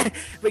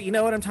 but you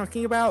know what I'm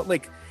talking about?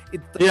 Like,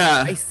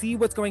 I see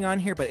what's going on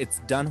here, but it's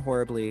done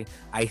horribly.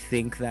 I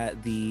think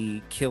that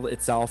the kill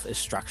itself is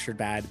structured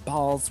bad.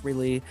 Balls,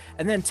 really.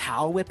 And then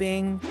towel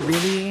whipping,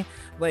 really.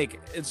 Like,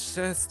 it's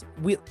just,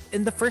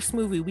 in the first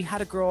movie, we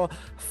had a girl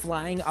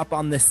flying up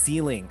on the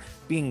ceiling,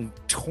 being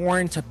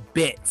torn to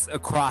bits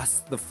across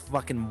the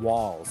fucking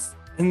walls.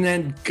 And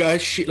then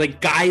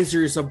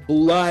geysers of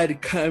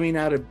blood coming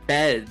out of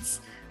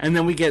beds. And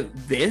then we get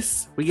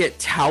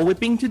towel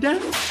whipping to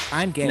death?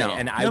 I'm gay,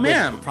 and I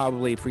would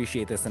probably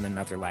appreciate this in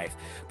another life.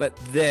 But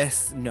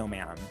this, no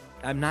ma'am.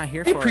 I'm not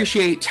here for it. I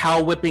appreciate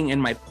towel whipping in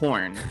my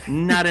porn,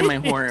 not in my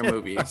horror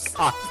movies.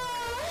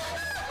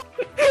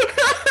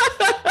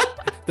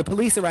 The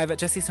police arrive at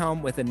Jesse's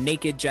home with a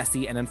naked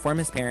Jesse and inform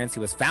his parents he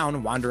was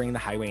found wandering the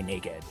highway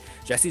naked.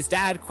 Jesse's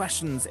dad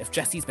questions if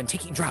Jesse's been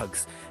taking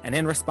drugs, and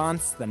in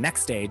response, the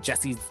next day,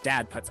 Jesse's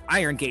dad puts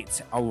iron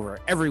gates over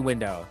every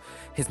window.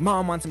 His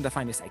mom wants him to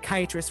find a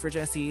psychiatrist for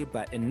Jesse,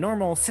 but in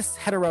normal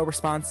cis-hetero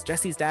response,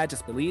 Jesse's dad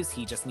just believes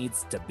he just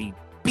needs to be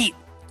beat.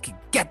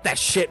 Get that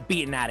shit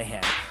beaten out of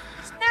him.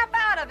 Snap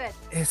out of it!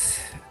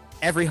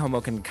 Every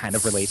homo can kind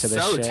of relate to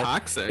this shit. So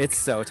toxic. It's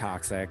so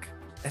toxic.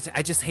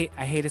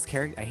 I hate his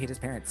character. I hate his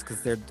parents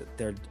because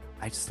they're.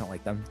 I just don't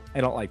like them.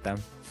 I don't like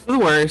them. They're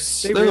the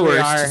worst. They're really the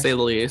worst, are. to say the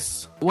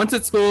least. Once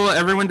at school,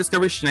 everyone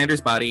discovers Schneider's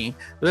body.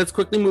 But that's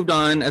quickly moved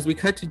on as we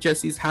cut to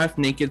Jesse's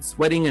half-naked,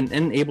 sweating, and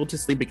unable to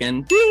sleep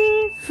again.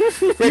 Ding!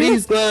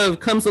 Freddy's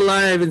glove comes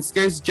alive and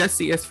scares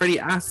Jesse as Freddy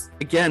asks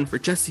again for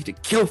Jesse to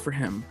kill for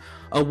him.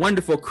 A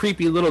wonderful,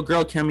 creepy little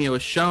girl cameo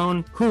is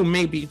shown, who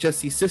may be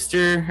Jesse's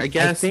sister, I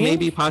guess,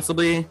 maybe,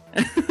 possibly.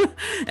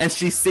 And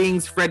she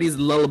sings Freddy's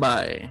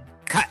lullaby.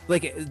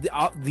 Like,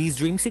 these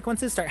dream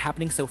sequences start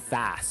happening so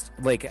fast.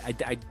 Like,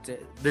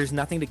 there's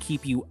nothing to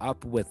keep you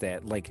up with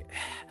it. Like,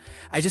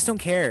 I just don't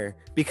care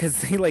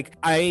because like,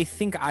 I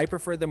think I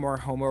prefer the more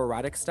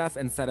homoerotic stuff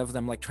instead of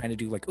them like trying to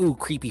do like, ooh,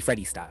 creepy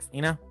Freddy stuff,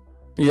 you know?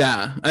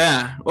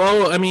 Yeah.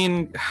 Well, I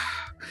mean,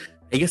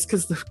 I guess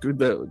because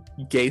the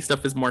gay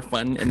stuff is more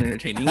fun and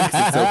entertaining because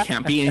it's so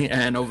campy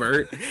and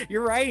overt.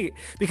 You're right.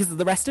 Because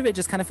the rest of it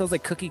just kind of feels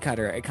like cookie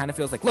cutter. It kind of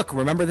feels like, look,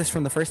 remember this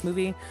from the first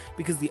movie?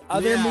 Because the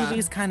other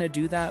movies kind of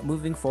do that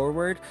moving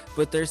forward,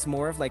 but there's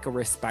more of like a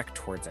respect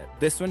towards it.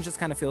 This one just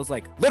kind of feels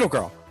like, little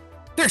girl,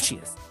 there she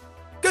is.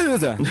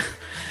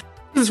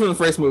 This is from the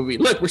first movie.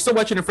 Look, we're still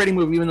watching a Freddy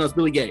movie even though it's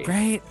really gay.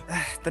 Right?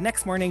 The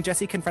next morning,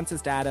 Jesse confronts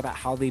his dad about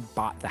how they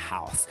bought the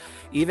house.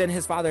 Even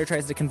his father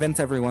tries to convince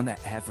everyone that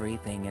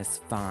everything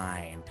is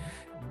fine.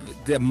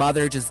 The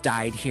mother just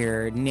died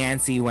here.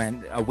 Nancy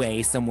went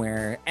away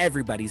somewhere.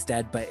 Everybody's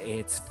dead, but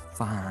it's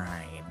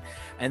fine.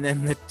 And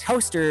then the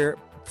toaster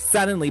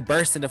suddenly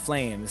bursts into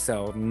flames,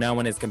 so no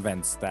one is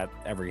convinced that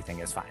everything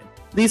is fine.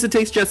 Lisa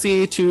takes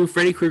Jesse to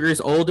Freddy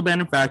Krueger's old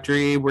abandoned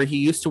factory where he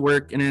used to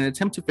work in an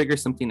attempt to figure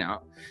something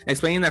out,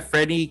 explaining that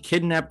Freddy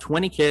kidnapped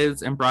 20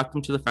 kids and brought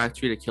them to the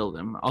factory to kill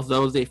them,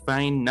 although they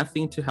find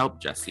nothing to help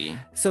Jesse.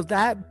 So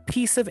that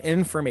piece of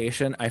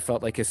information I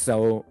felt like is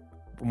so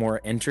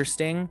more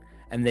interesting,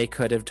 and they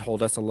could have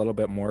told us a little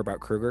bit more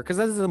about Krueger, because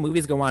as the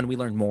movies go on, we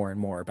learn more and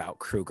more about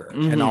Krueger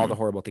and all the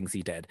horrible things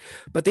he did.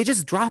 But they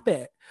just drop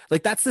it.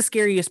 Like, that's the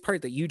scariest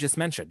part that you just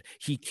mentioned.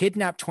 He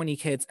kidnapped 20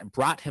 kids and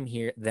brought them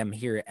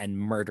here and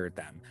murdered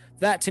them.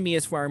 That to me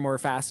is far more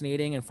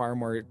fascinating and far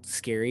more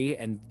scary,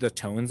 and the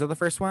tones of the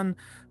first one.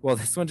 Well,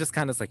 this one just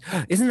kind of is like,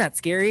 oh, isn't that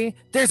scary?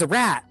 There's a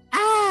rat.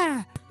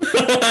 Ah!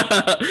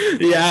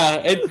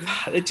 Yeah,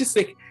 it just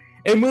like,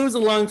 it moves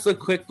along so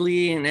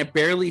quickly and it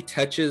barely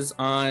touches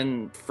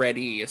on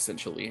Freddy,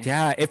 essentially.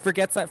 Yeah, it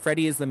forgets that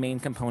Freddy is the main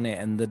component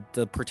and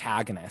the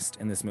protagonist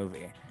in this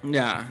movie.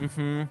 Yeah.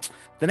 Mm-hmm.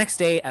 The next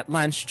day at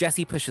lunch,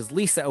 Jesse pushes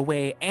Lisa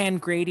away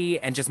and Grady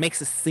and just makes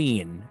a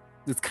scene.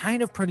 It's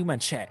kind of pretty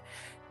much it.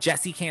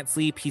 Jesse can't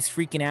sleep. He's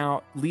freaking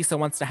out. Lisa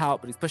wants to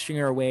help, but he's pushing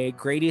her away.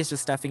 Grady is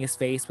just stuffing his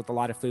face with a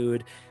lot of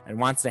food and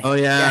wants to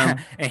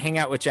and hang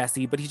out with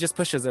Jesse, but he just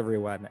pushes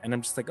everyone. And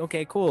I'm just like,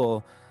 okay,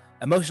 cool.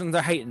 Emotions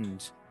are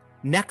heightened.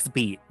 Next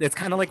beat. It's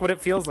kind of like what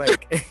it feels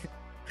like.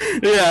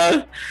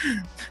 Yeah.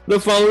 The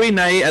following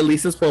night at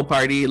Lisa's pool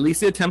party,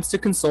 Lisa attempts to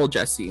console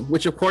Jesse,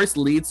 which of course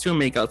leads to a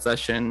makeout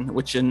session,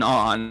 which in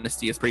all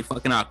honesty is pretty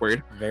fucking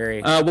awkward.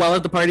 Very. While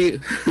the party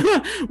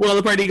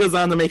goes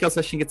on, the makeout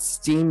session gets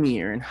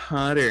steamier and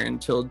hotter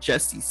until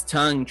Jesse's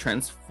tongue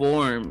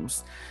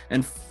transforms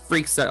and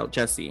freaks out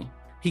Jesse.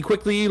 He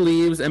quickly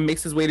leaves and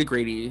makes his way to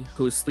Grady,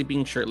 who is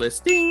sleeping shirtless.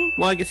 Ding!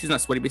 Well, I guess he's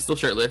not sweaty, but he's still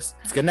shirtless.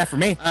 It's good enough for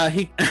me.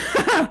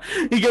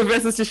 He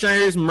confesses to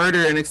Shiner's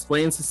murder and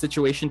explains the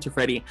situation to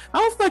Freddy.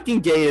 How fucking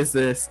gay is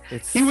this?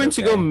 He went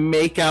to go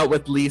make out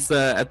with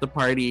Lisa at the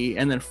party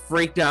and then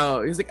freaked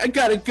out. He's like, I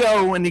gotta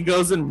go. And he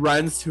goes and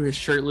runs to his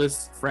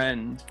shirtless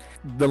friend.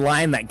 The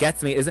line that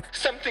gets me is,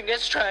 something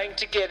is trying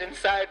to get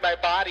inside my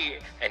body,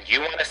 and you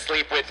want to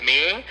sleep with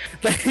me?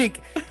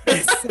 Like,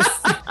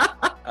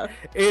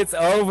 it's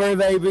over,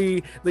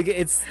 baby. Like,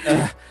 it's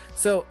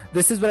so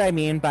this is what I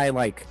mean by,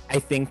 like, I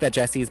think that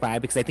Jesse's bi,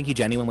 because I think he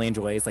genuinely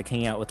enjoys, like,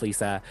 hanging out with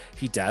Lisa.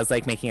 He does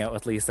like making out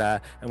with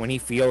Lisa, and when he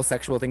feels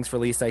sexual things for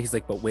Lisa, he's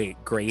like, but wait,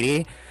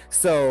 Grady?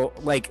 So,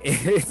 like,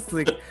 it's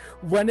like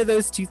one of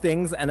those two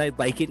things, and I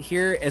like it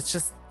here. It's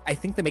just, I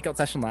think the makeout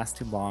session lasts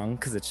too long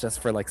because it's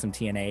just for, like, some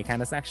TNA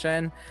kind of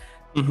section.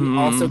 We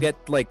also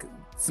get, like,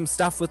 some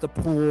stuff with the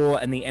pool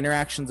and the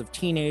interactions of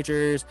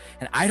teenagers,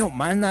 and I don't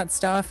mind that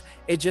stuff.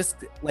 It just,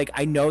 like,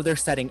 I know they're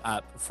setting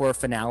up for a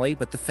finale,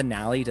 but the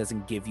finale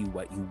doesn't give you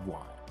what you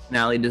want.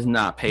 Finale does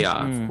not pay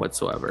off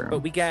whatsoever. But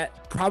we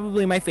get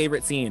probably my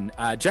favorite scene.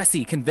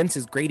 Jesse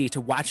convinces Grady to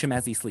watch him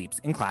as he sleeps,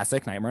 in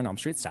classic Nightmare on Elm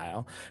Street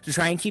style, to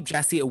try and keep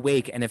Jesse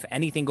awake, and if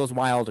anything goes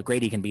wild,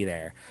 Grady can be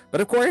there. But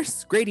of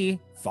course, Grady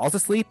falls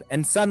asleep,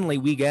 and suddenly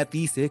we get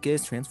the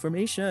sickest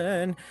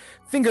transformation.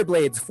 Finger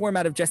blades form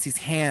out of Jesse's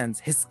hands.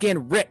 His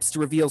skin rips to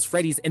reveal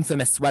Freddy's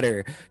infamous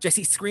sweater.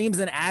 Jesse screams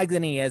in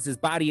agony as his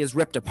body is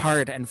ripped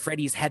apart, and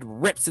Freddy's head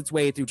rips its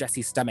way through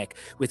Jesse's stomach,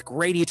 with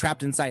Grady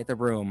trapped inside the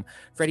room.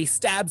 Freddy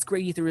stabs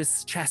Grady through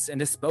his chest and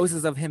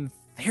disposes of him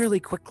fairly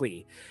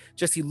quickly.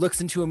 Jesse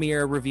looks into a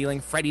mirror, revealing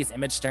Freddy's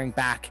image staring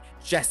back.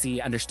 Jesse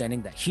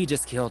understanding that he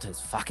just killed his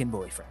fucking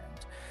boyfriend.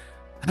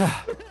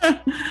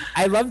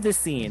 I love this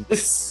scene.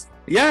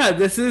 Yeah,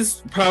 this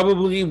is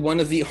probably one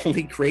of the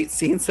only great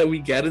scenes that we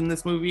get in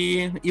this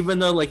movie. Even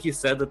though, like you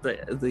said, that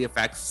the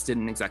effects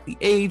didn't exactly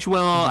age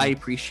well, I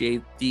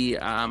appreciate the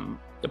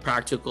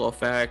practical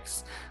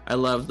effects. I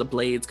love the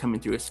blades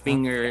coming through his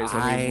fingers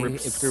and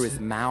rips through his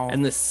mouth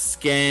and the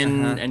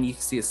skin, and you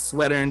can see his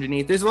sweater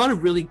underneath. There's a lot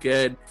of really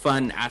good,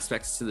 fun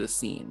aspects to the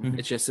scene.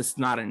 It's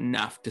not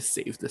enough to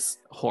save this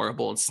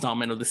horrible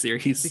installment of the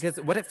series. Because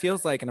what it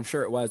feels like, and I'm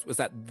sure it was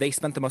that they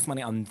spent the most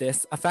money on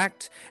this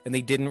effect, and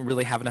they didn't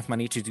really have enough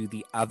money to do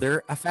the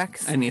other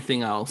effects.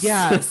 Anything else?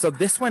 Yeah. So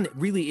this one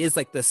really is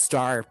like the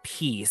star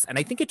piece, and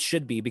I think it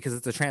should be because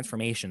it's a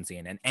transformation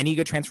scene, and any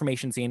good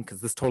transformation scene,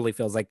 because this totally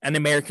feels like an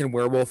American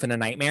Werewolf in a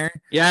Nightmare.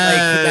 Yeah.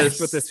 Like,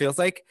 that's what this feels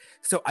like.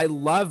 So I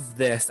love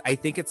this. I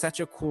think it's such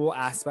a cool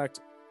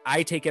aspect.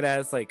 I take it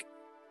as like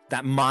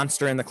that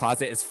monster in the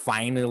closet is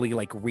finally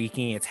like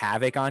wreaking its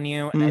havoc on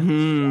you. And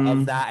I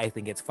love that. I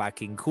think it's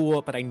fucking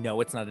cool, but I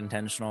know it's not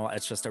intentional.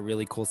 It's just a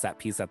really cool set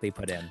piece that they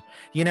put in,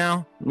 you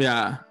know?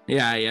 Yeah,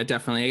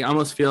 definitely. It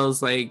almost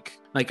feels like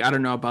I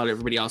don't know about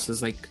everybody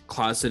else's like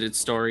closeted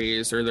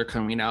stories or they're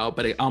coming out,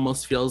 but it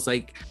almost feels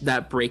like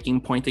that breaking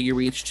point that you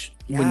reached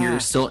when you're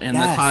still in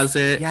the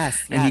closet,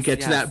 and you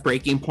get to that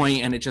breaking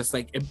point, and it just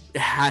like it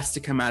has to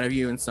come out of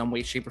you in some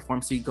way, shape, or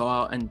form. So you go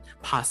out and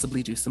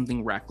possibly do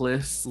something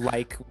reckless,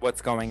 like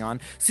what's going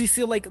on. So you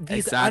see, like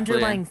these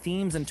underlying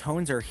themes and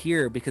tones are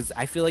here because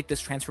I feel like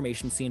this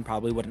transformation scene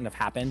probably wouldn't have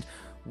happened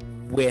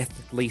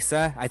with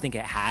Lisa. I think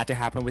it had to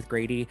happen with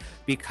Grady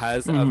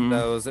because of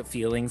those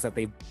feelings that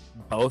they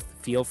both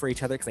feel for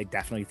each other, because I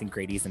definitely think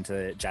Grady's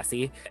into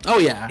Jesse. Oh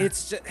yeah,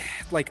 it's just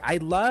like I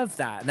love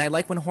that, and I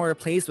like when horror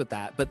plays with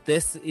that, but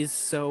this is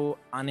so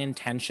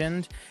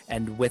unintentioned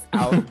and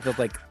without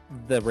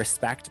the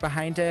respect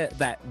behind it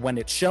that when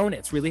it's shown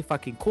it's really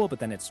fucking cool, but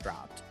then it's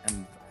dropped,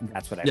 and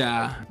that's what I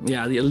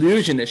yeah, the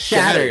illusion is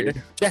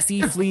shattered.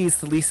 Jesse flees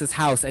to Lisa's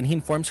house and he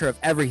informs her of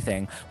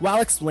everything while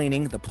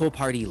explaining the pool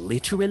party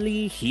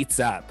literally heats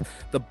up.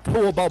 The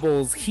pool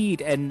bubbles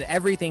heat and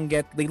everything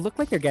they look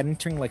like they're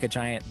entering like a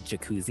giant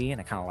jacuzzi, and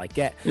I kind of like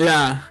it.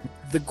 Yeah.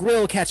 The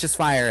grill catches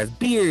fire as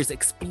beers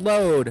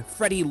explode.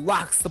 Freddy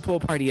locks the pool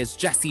party as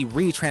Jesse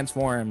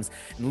retransforms,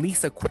 and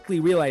Lisa quickly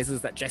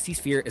realizes that Jesse's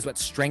fear is what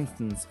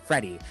strengthens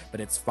Freddy,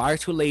 but it's far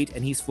too late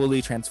and he's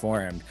fully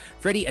transformed.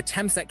 Freddy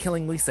attempts at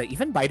killing Lisa,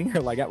 even biting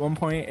her leg at one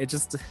point. It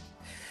just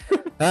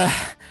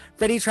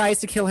Freddy tries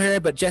to kill her,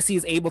 but Jesse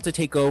is able to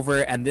take over,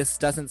 and this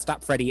doesn't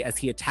stop Freddy as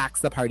he attacks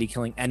the party,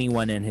 killing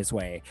anyone in his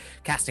way,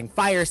 casting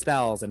fire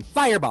spells and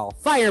fireball,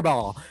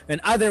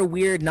 and other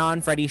weird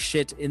non-Freddy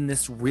shit in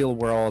this real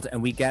world.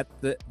 And we get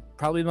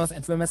probably the most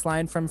infamous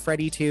line from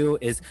Freddy 2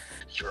 is,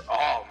 "You're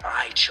all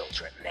my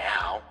children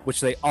now," which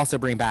they also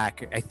bring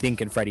back, I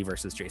think, in Freddy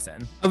vs.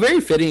 Jason.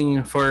 Very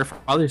fitting for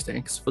Father's Day,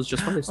 'cause it was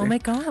just Father's Day. Oh my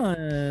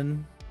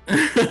god.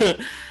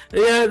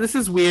 Yeah, this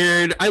is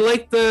weird. I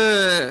like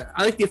the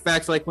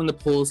effects, like when the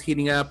pool's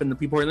heating up and the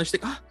people are in there.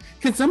 She's like, oh,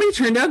 can somebody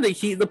turn down the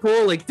heat in the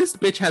pool? Like, this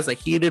bitch has a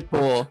heated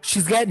pool.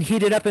 She's getting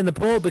heated up in the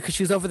pool because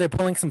she's over there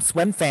pulling some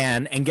swim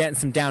fan and getting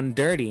some down and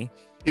dirty.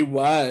 She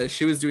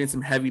was doing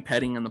some heavy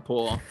petting in the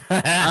pool.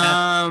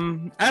 I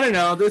don't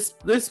know,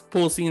 this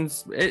pool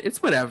scene's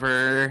it's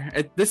whatever.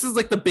 This is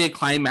like the big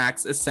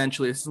climax,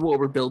 essentially. This is what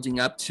we're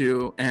building up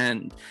to,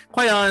 and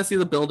quite honestly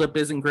the buildup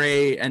isn't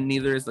great, and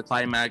neither is the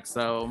climax.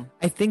 So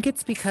I think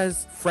it's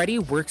because Freddy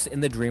works in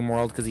the dream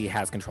world because he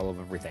has control of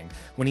everything.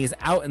 When he's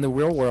out in the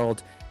real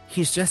world,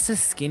 he's just a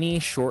skinny,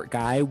 short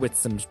guy with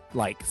some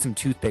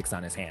toothpicks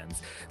on his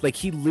hands. Like,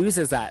 he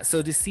loses that.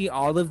 So to see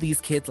all of these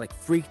kids like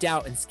freaked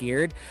out and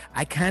scared,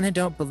 I kind of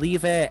don't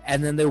believe it.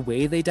 And then the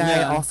way they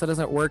die also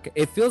doesn't work.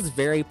 It feels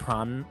very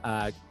prom,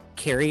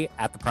 Carrie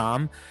at the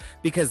prom,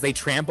 because they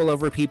trample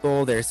over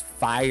people. There's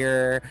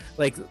fire.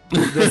 Like,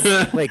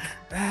 this, like,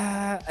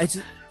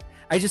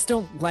 I just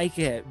don't like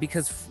it,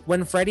 because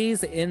when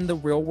Freddy's in the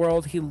real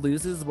world, he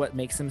loses what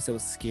makes him so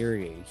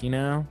scary, you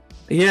know?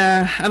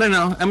 Yeah, I don't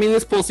know. I mean,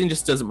 this pool scene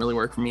just doesn't really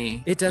work for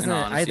me. It doesn't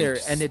either,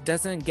 and it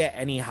doesn't get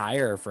any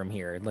higher from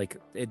here. Like,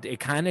 it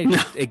kind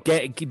of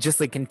it just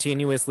like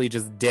continuously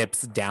just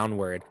dips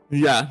downward.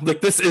 Yeah,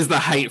 like this is the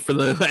height for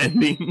the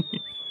ending.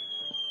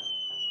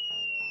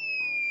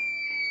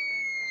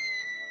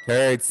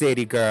 Turd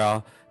City,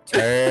 girl.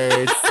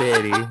 Turd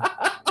City.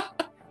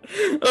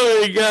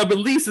 Oh my god, but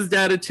Lisa's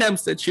dad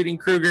attempts at shooting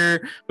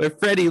Krueger, but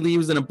Freddy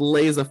leaves in a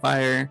blaze of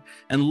fire,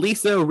 and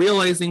Lisa,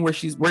 realizing where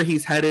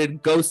he's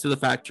headed, goes to the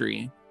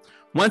factory.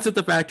 Once at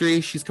the factory,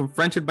 she's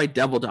confronted by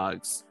devil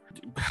dogs.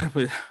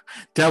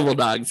 Devil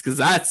dogs, because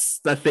that's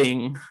the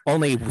thing.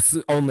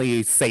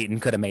 Only Satan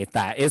could have made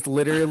that. It's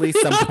literally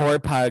some poor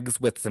pugs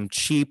with some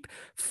cheap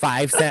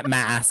 5-cent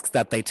masks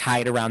that they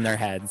tied around their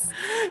heads.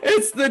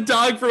 It's the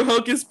dog from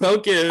Hocus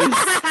Pocus.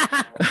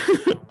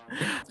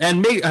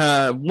 And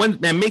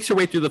makes her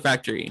way through the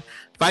factory,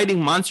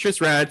 fighting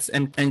monstrous rats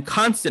and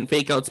constant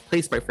fake outs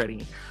placed by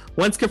Freddy.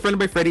 Once confronted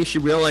by Freddy, she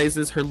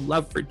realizes her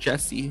love for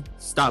Jesse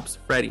stops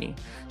Freddy.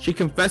 She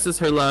confesses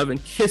her love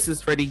and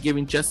kisses Freddy,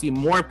 giving Jesse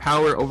more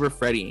power over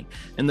Freddy.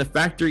 And the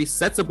factory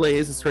sets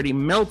ablaze as Freddy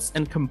melts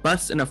and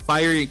combusts in a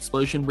fiery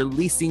explosion,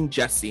 releasing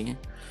Jesse.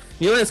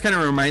 You know what this kind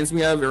of reminds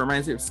me of? It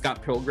reminds me of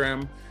Scott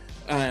Pilgrim.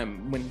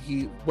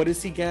 What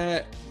does he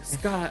get?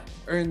 Scott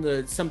earned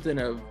the something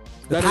of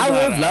the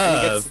power of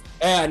love.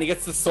 And he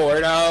gets the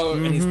sword out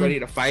and he's ready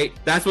to fight.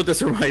 That's what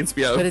this reminds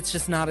me of. But it's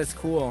just not as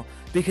cool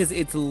because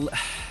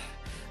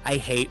I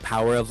hate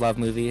Power of Love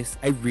movies.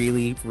 I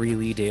really,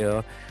 really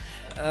do.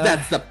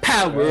 That's the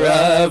power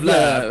of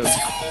love.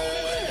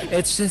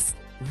 It's just,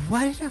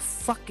 what a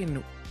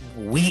fucking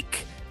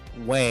weak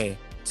way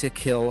to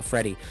kill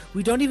Freddy.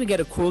 We don't even get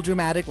a cool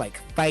dramatic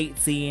like fight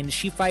scene.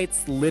 She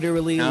fights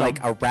literally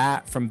like a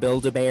rat from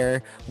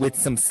Build-A-Bear with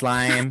some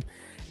slime.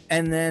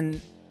 And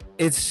then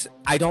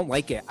I don't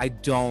like it. I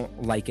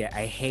don't like it.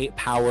 I hate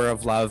Power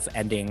of Love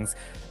endings.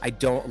 I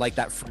don't like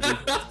that Freddy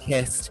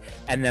kissed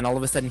and then all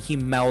of a sudden he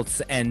melts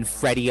and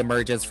Freddy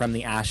emerges from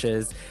the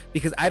ashes,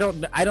 because I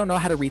don't know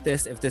how to read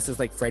this, if this is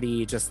like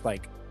Freddy just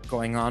like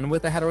going on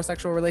with a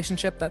heterosexual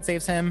relationship that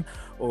saves him,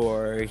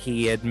 or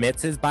he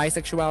admits his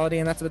bisexuality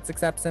and that's what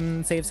accepts him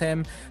and saves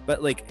him.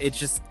 But like, it's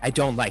just, I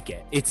don't like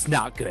it. It's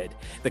not good.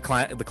 The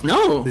client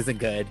isn't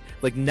good.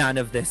 Like, none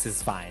of this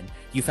is fine.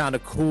 You found a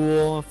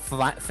cool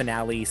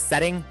finale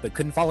setting, but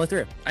couldn't follow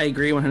through. I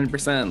agree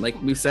 100%.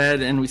 Like we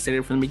said, and we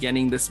stated from the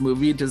beginning, this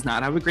movie does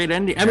not have a great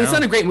ending. I mean, it's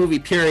not a great movie,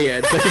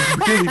 period. But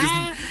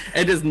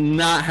it does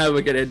not have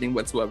a good ending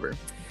whatsoever.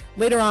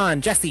 Later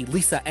on, Jesse,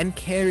 Lisa, and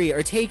Carrie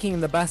are taking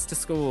the bus to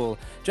school.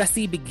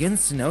 Jesse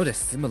begins to notice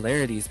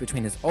similarities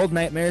between his old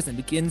nightmares and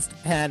begins to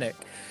panic.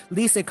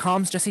 Lisa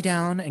calms Jesse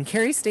down, and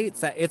Carrie states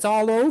that it's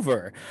all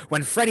over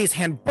when Freddy's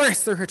hand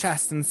bursts through her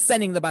chest and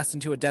sending the bus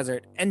into a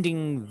desert,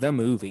 ending the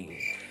movie.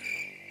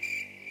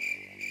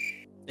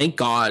 Thank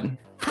God.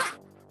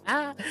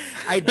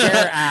 I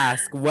dare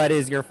ask, what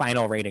is your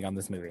final rating on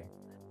this movie?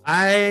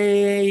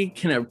 I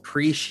can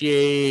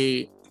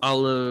appreciate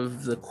all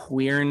of the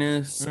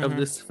queerness of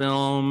this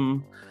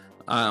film.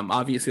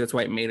 Obviously, that's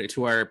why it made it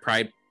to our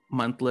Pride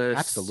Month list.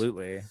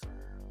 Absolutely.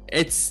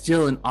 It's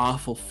still an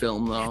awful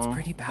film, though. It's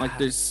pretty bad. Like,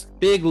 there's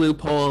big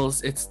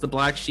loopholes. It's the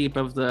black sheep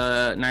of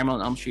the Nightmare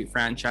on Elm Street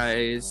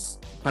franchise.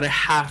 But I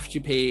have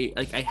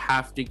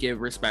to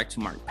give respect to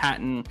Mark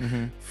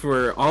Patton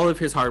for all of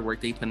his hard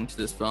work that he put into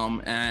this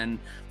film, and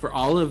for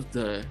all of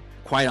the,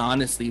 quite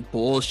honestly,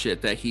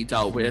 bullshit that he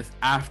dealt with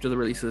after the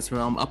release of this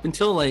film up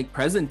until like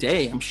present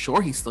day. I'm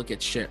sure he still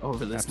gets shit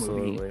over this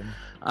movie.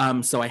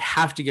 So I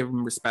have to give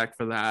him respect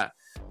for that.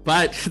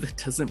 But that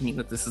doesn't mean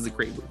that this is a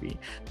great movie.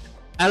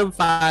 Out of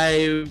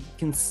 5,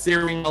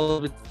 considering all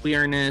of its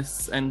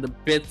queerness and the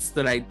bits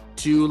that I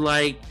do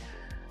like,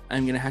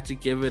 I'm gonna have to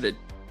give it a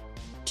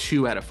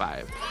 2 out of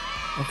 5.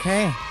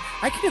 Okay,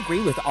 I can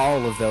agree with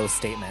all of those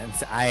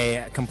statements.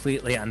 I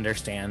completely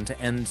understand,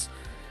 and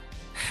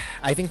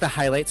I think the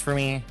highlights for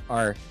me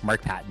are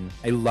Mark Patton.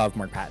 I love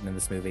Mark Patton in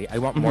this movie. I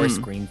want more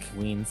screen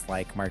queens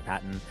like Mark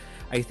Patton.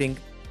 I think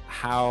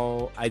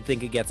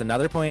it gets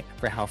another point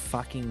for how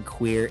fucking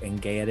queer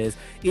and gay it is.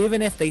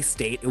 Even if they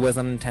state it was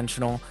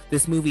unintentional,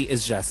 this movie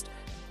is just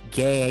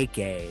gay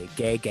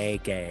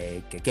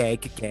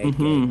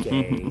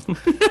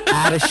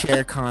at a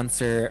Cher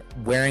concert,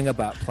 wearing a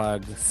butt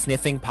plug,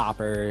 sniffing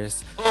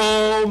poppers.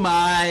 Oh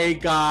my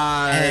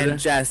god. And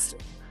just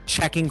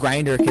checking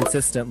Grindr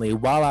consistently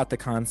while at the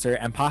concert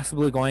and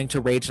possibly going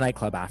to Rage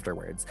nightclub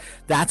afterwards.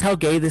 That's how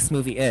gay this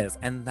movie is,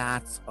 and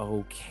that's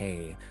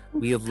okay.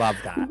 We love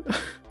that.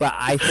 But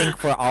I think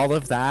for all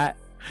of that,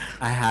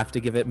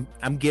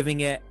 I'm giving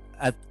it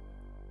a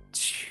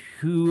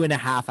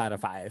 2.5 out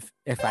of 5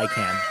 if I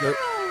can.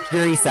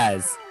 Jury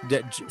says,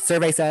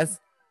 survey says,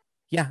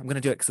 yeah, I'm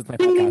gonna do it because it's my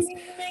podcast.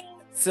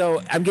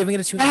 So I'm giving it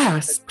a 2.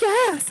 Yes.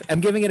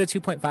 I'm giving it a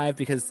 2.5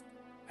 because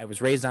I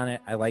was raised on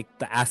it. I like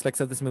the aspects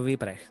of this movie,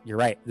 but you're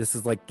right. This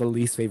is like the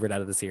least favorite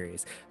out of the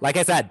series. Like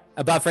I said,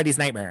 above Freddy's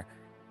Nightmare,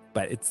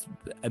 but it's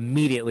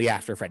immediately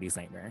after Freddy's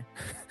Nightmare.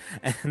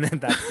 And then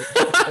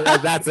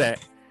that's it.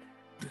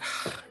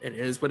 It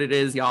is what it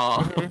is,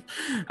 y'all.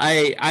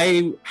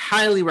 I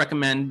highly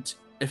recommend,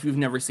 if you've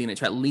never seen it,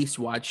 to at least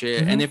watch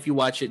it. And if you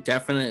watch it,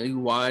 definitely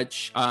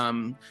watch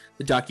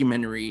the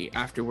documentary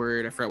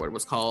afterward. I forgot what it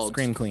was called.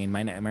 Scream Queen,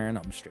 My Nightmare on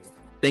Elm Street.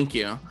 Thank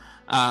you.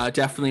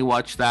 Definitely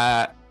watch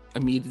that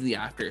immediately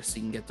after so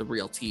you can get the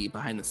real tea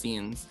behind the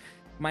scenes.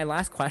 My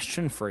last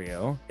question for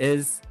you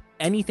is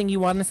anything you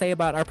want to say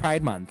about our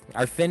Pride Month,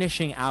 our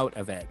finishing out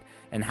of it,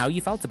 and how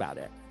you felt about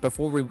it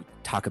before we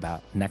talk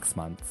about next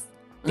month's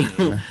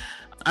theme.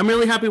 I'm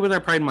really happy with our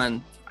Pride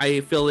Month.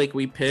 I feel like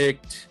we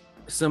picked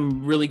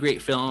some really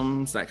great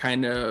films that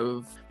kind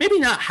of maybe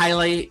not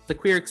highlight the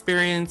queer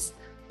experience,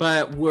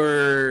 but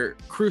were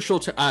crucial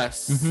to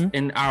us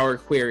in our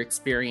queer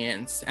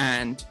experience,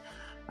 and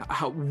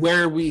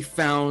where we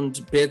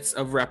found bits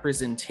of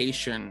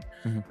representation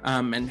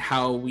and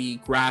how we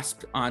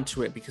grasped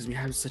onto it, because we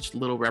have such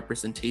little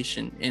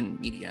representation in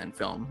media and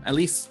film, at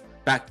least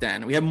back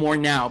then. We have more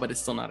now, but it's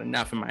still not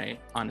enough in my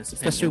honest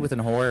opinion. Especially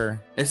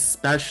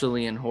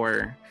in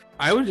horror.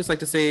 I would just like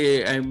to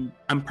say I'm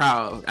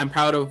proud. I'm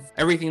proud of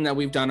everything that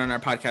we've done on our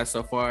podcast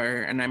so far,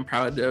 and I'm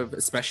proud of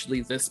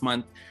especially this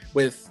month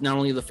with not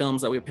only the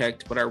films that we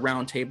picked, but our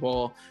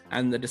roundtable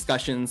and the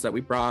discussions that we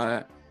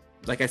brought.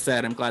 Like I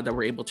said, I'm glad that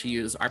we're able to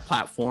use our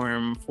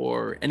platform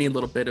for any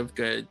little bit of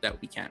good that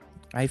we can.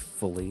 I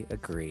fully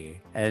agree.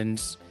 And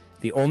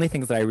the only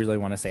things that I really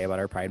want to say about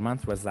our Pride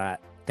Month was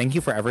that thank you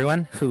for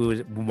everyone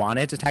who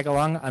wanted to tag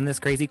along on this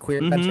crazy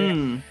queer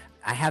adventure.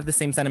 I have the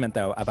same sentiment,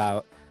 though,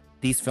 about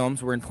these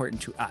films were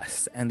important to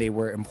us, and they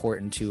were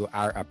important to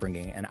our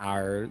upbringing and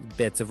our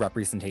bits of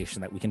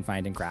representation that we can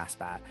find and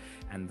grasp at.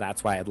 And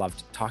that's why I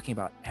loved talking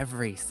about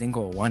every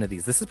single one of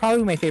these. This is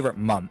probably my favorite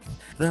month,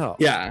 though.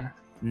 Yeah.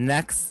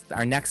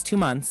 Our next 2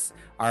 months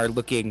are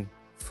looking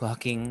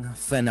fucking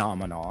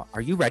phenomenal.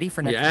 Are you ready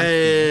for next month?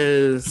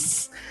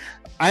 Yes.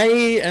 I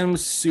am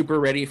super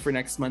ready for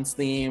next month's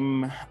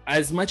theme.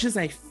 As much as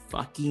I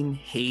fucking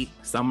hate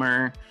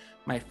summer,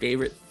 my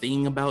favorite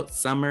thing about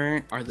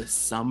summer are the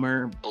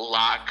summer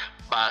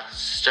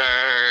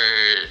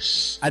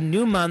blockbusters. A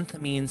new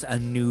month means a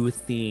new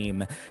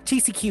theme.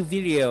 TCQ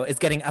Video is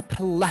getting a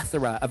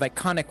plethora of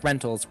iconic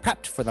rentals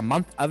prepped for the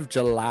month of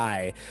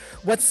July.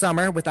 What's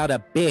summer without a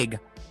big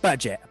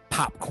budget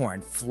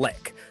popcorn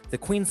flick? The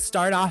Queens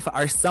start off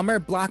our summer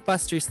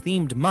blockbusters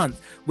themed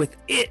month with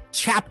It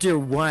Chapter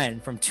 1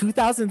 from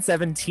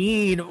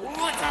 2017. Hiya,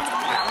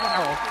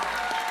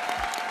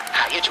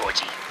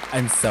 Georgie.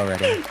 I'm so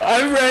ready.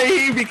 I'm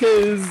ready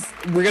because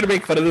we're going to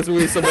make fun of this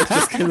movie so much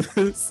just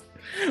because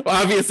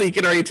obviously you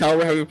can already tell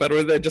we're having fun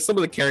with it. Just some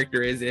of the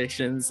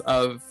characterizations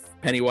of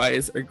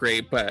Pennywise are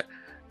great, but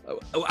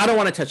I don't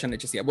want to touch on it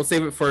just yet. We'll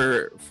save it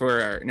for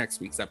our next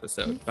week's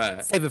episode.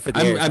 But save it for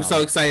the I'm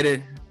so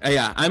excited.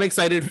 Yeah, I'm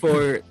excited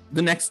for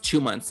the next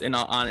 2 months. In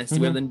all honesty,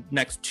 we have the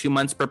next 2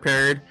 months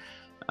prepared,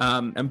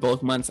 and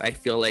both months I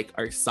feel like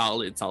are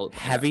solid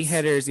heavy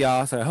hitters,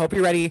 y'all. So I hope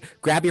you're ready.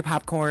 Grab your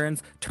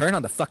popcorns, turn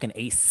on the fucking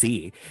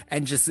AC,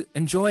 and just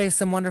enjoy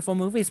some wonderful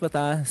movies with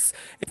us.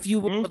 If you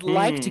would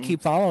like to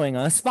keep following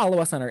us, follow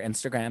us on our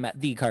Instagram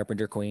at The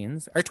Carpenter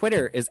Queens. Our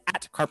Twitter is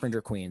at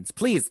Carpenter Queens.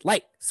 Please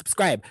like,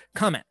 subscribe,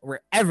 comment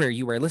wherever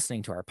you are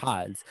listening to our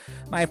pods.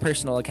 My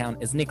personal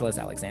account is Nicholas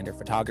Alexander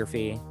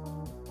Photography.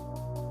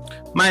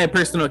 My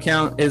personal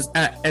account is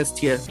at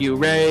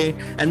STFU Ray.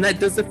 And that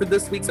does it for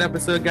this week's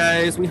episode,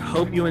 guys. We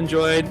hope you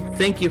enjoyed.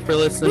 Thank you for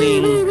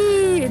listening.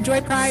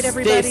 Enjoy Pride,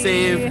 everybody.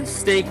 Stay safe,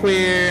 stay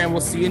queer, and we'll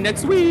see you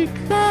next week.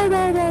 Bye,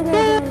 bye, bye, bye,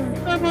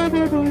 bye. Bye, bye,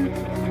 bye,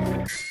 bye.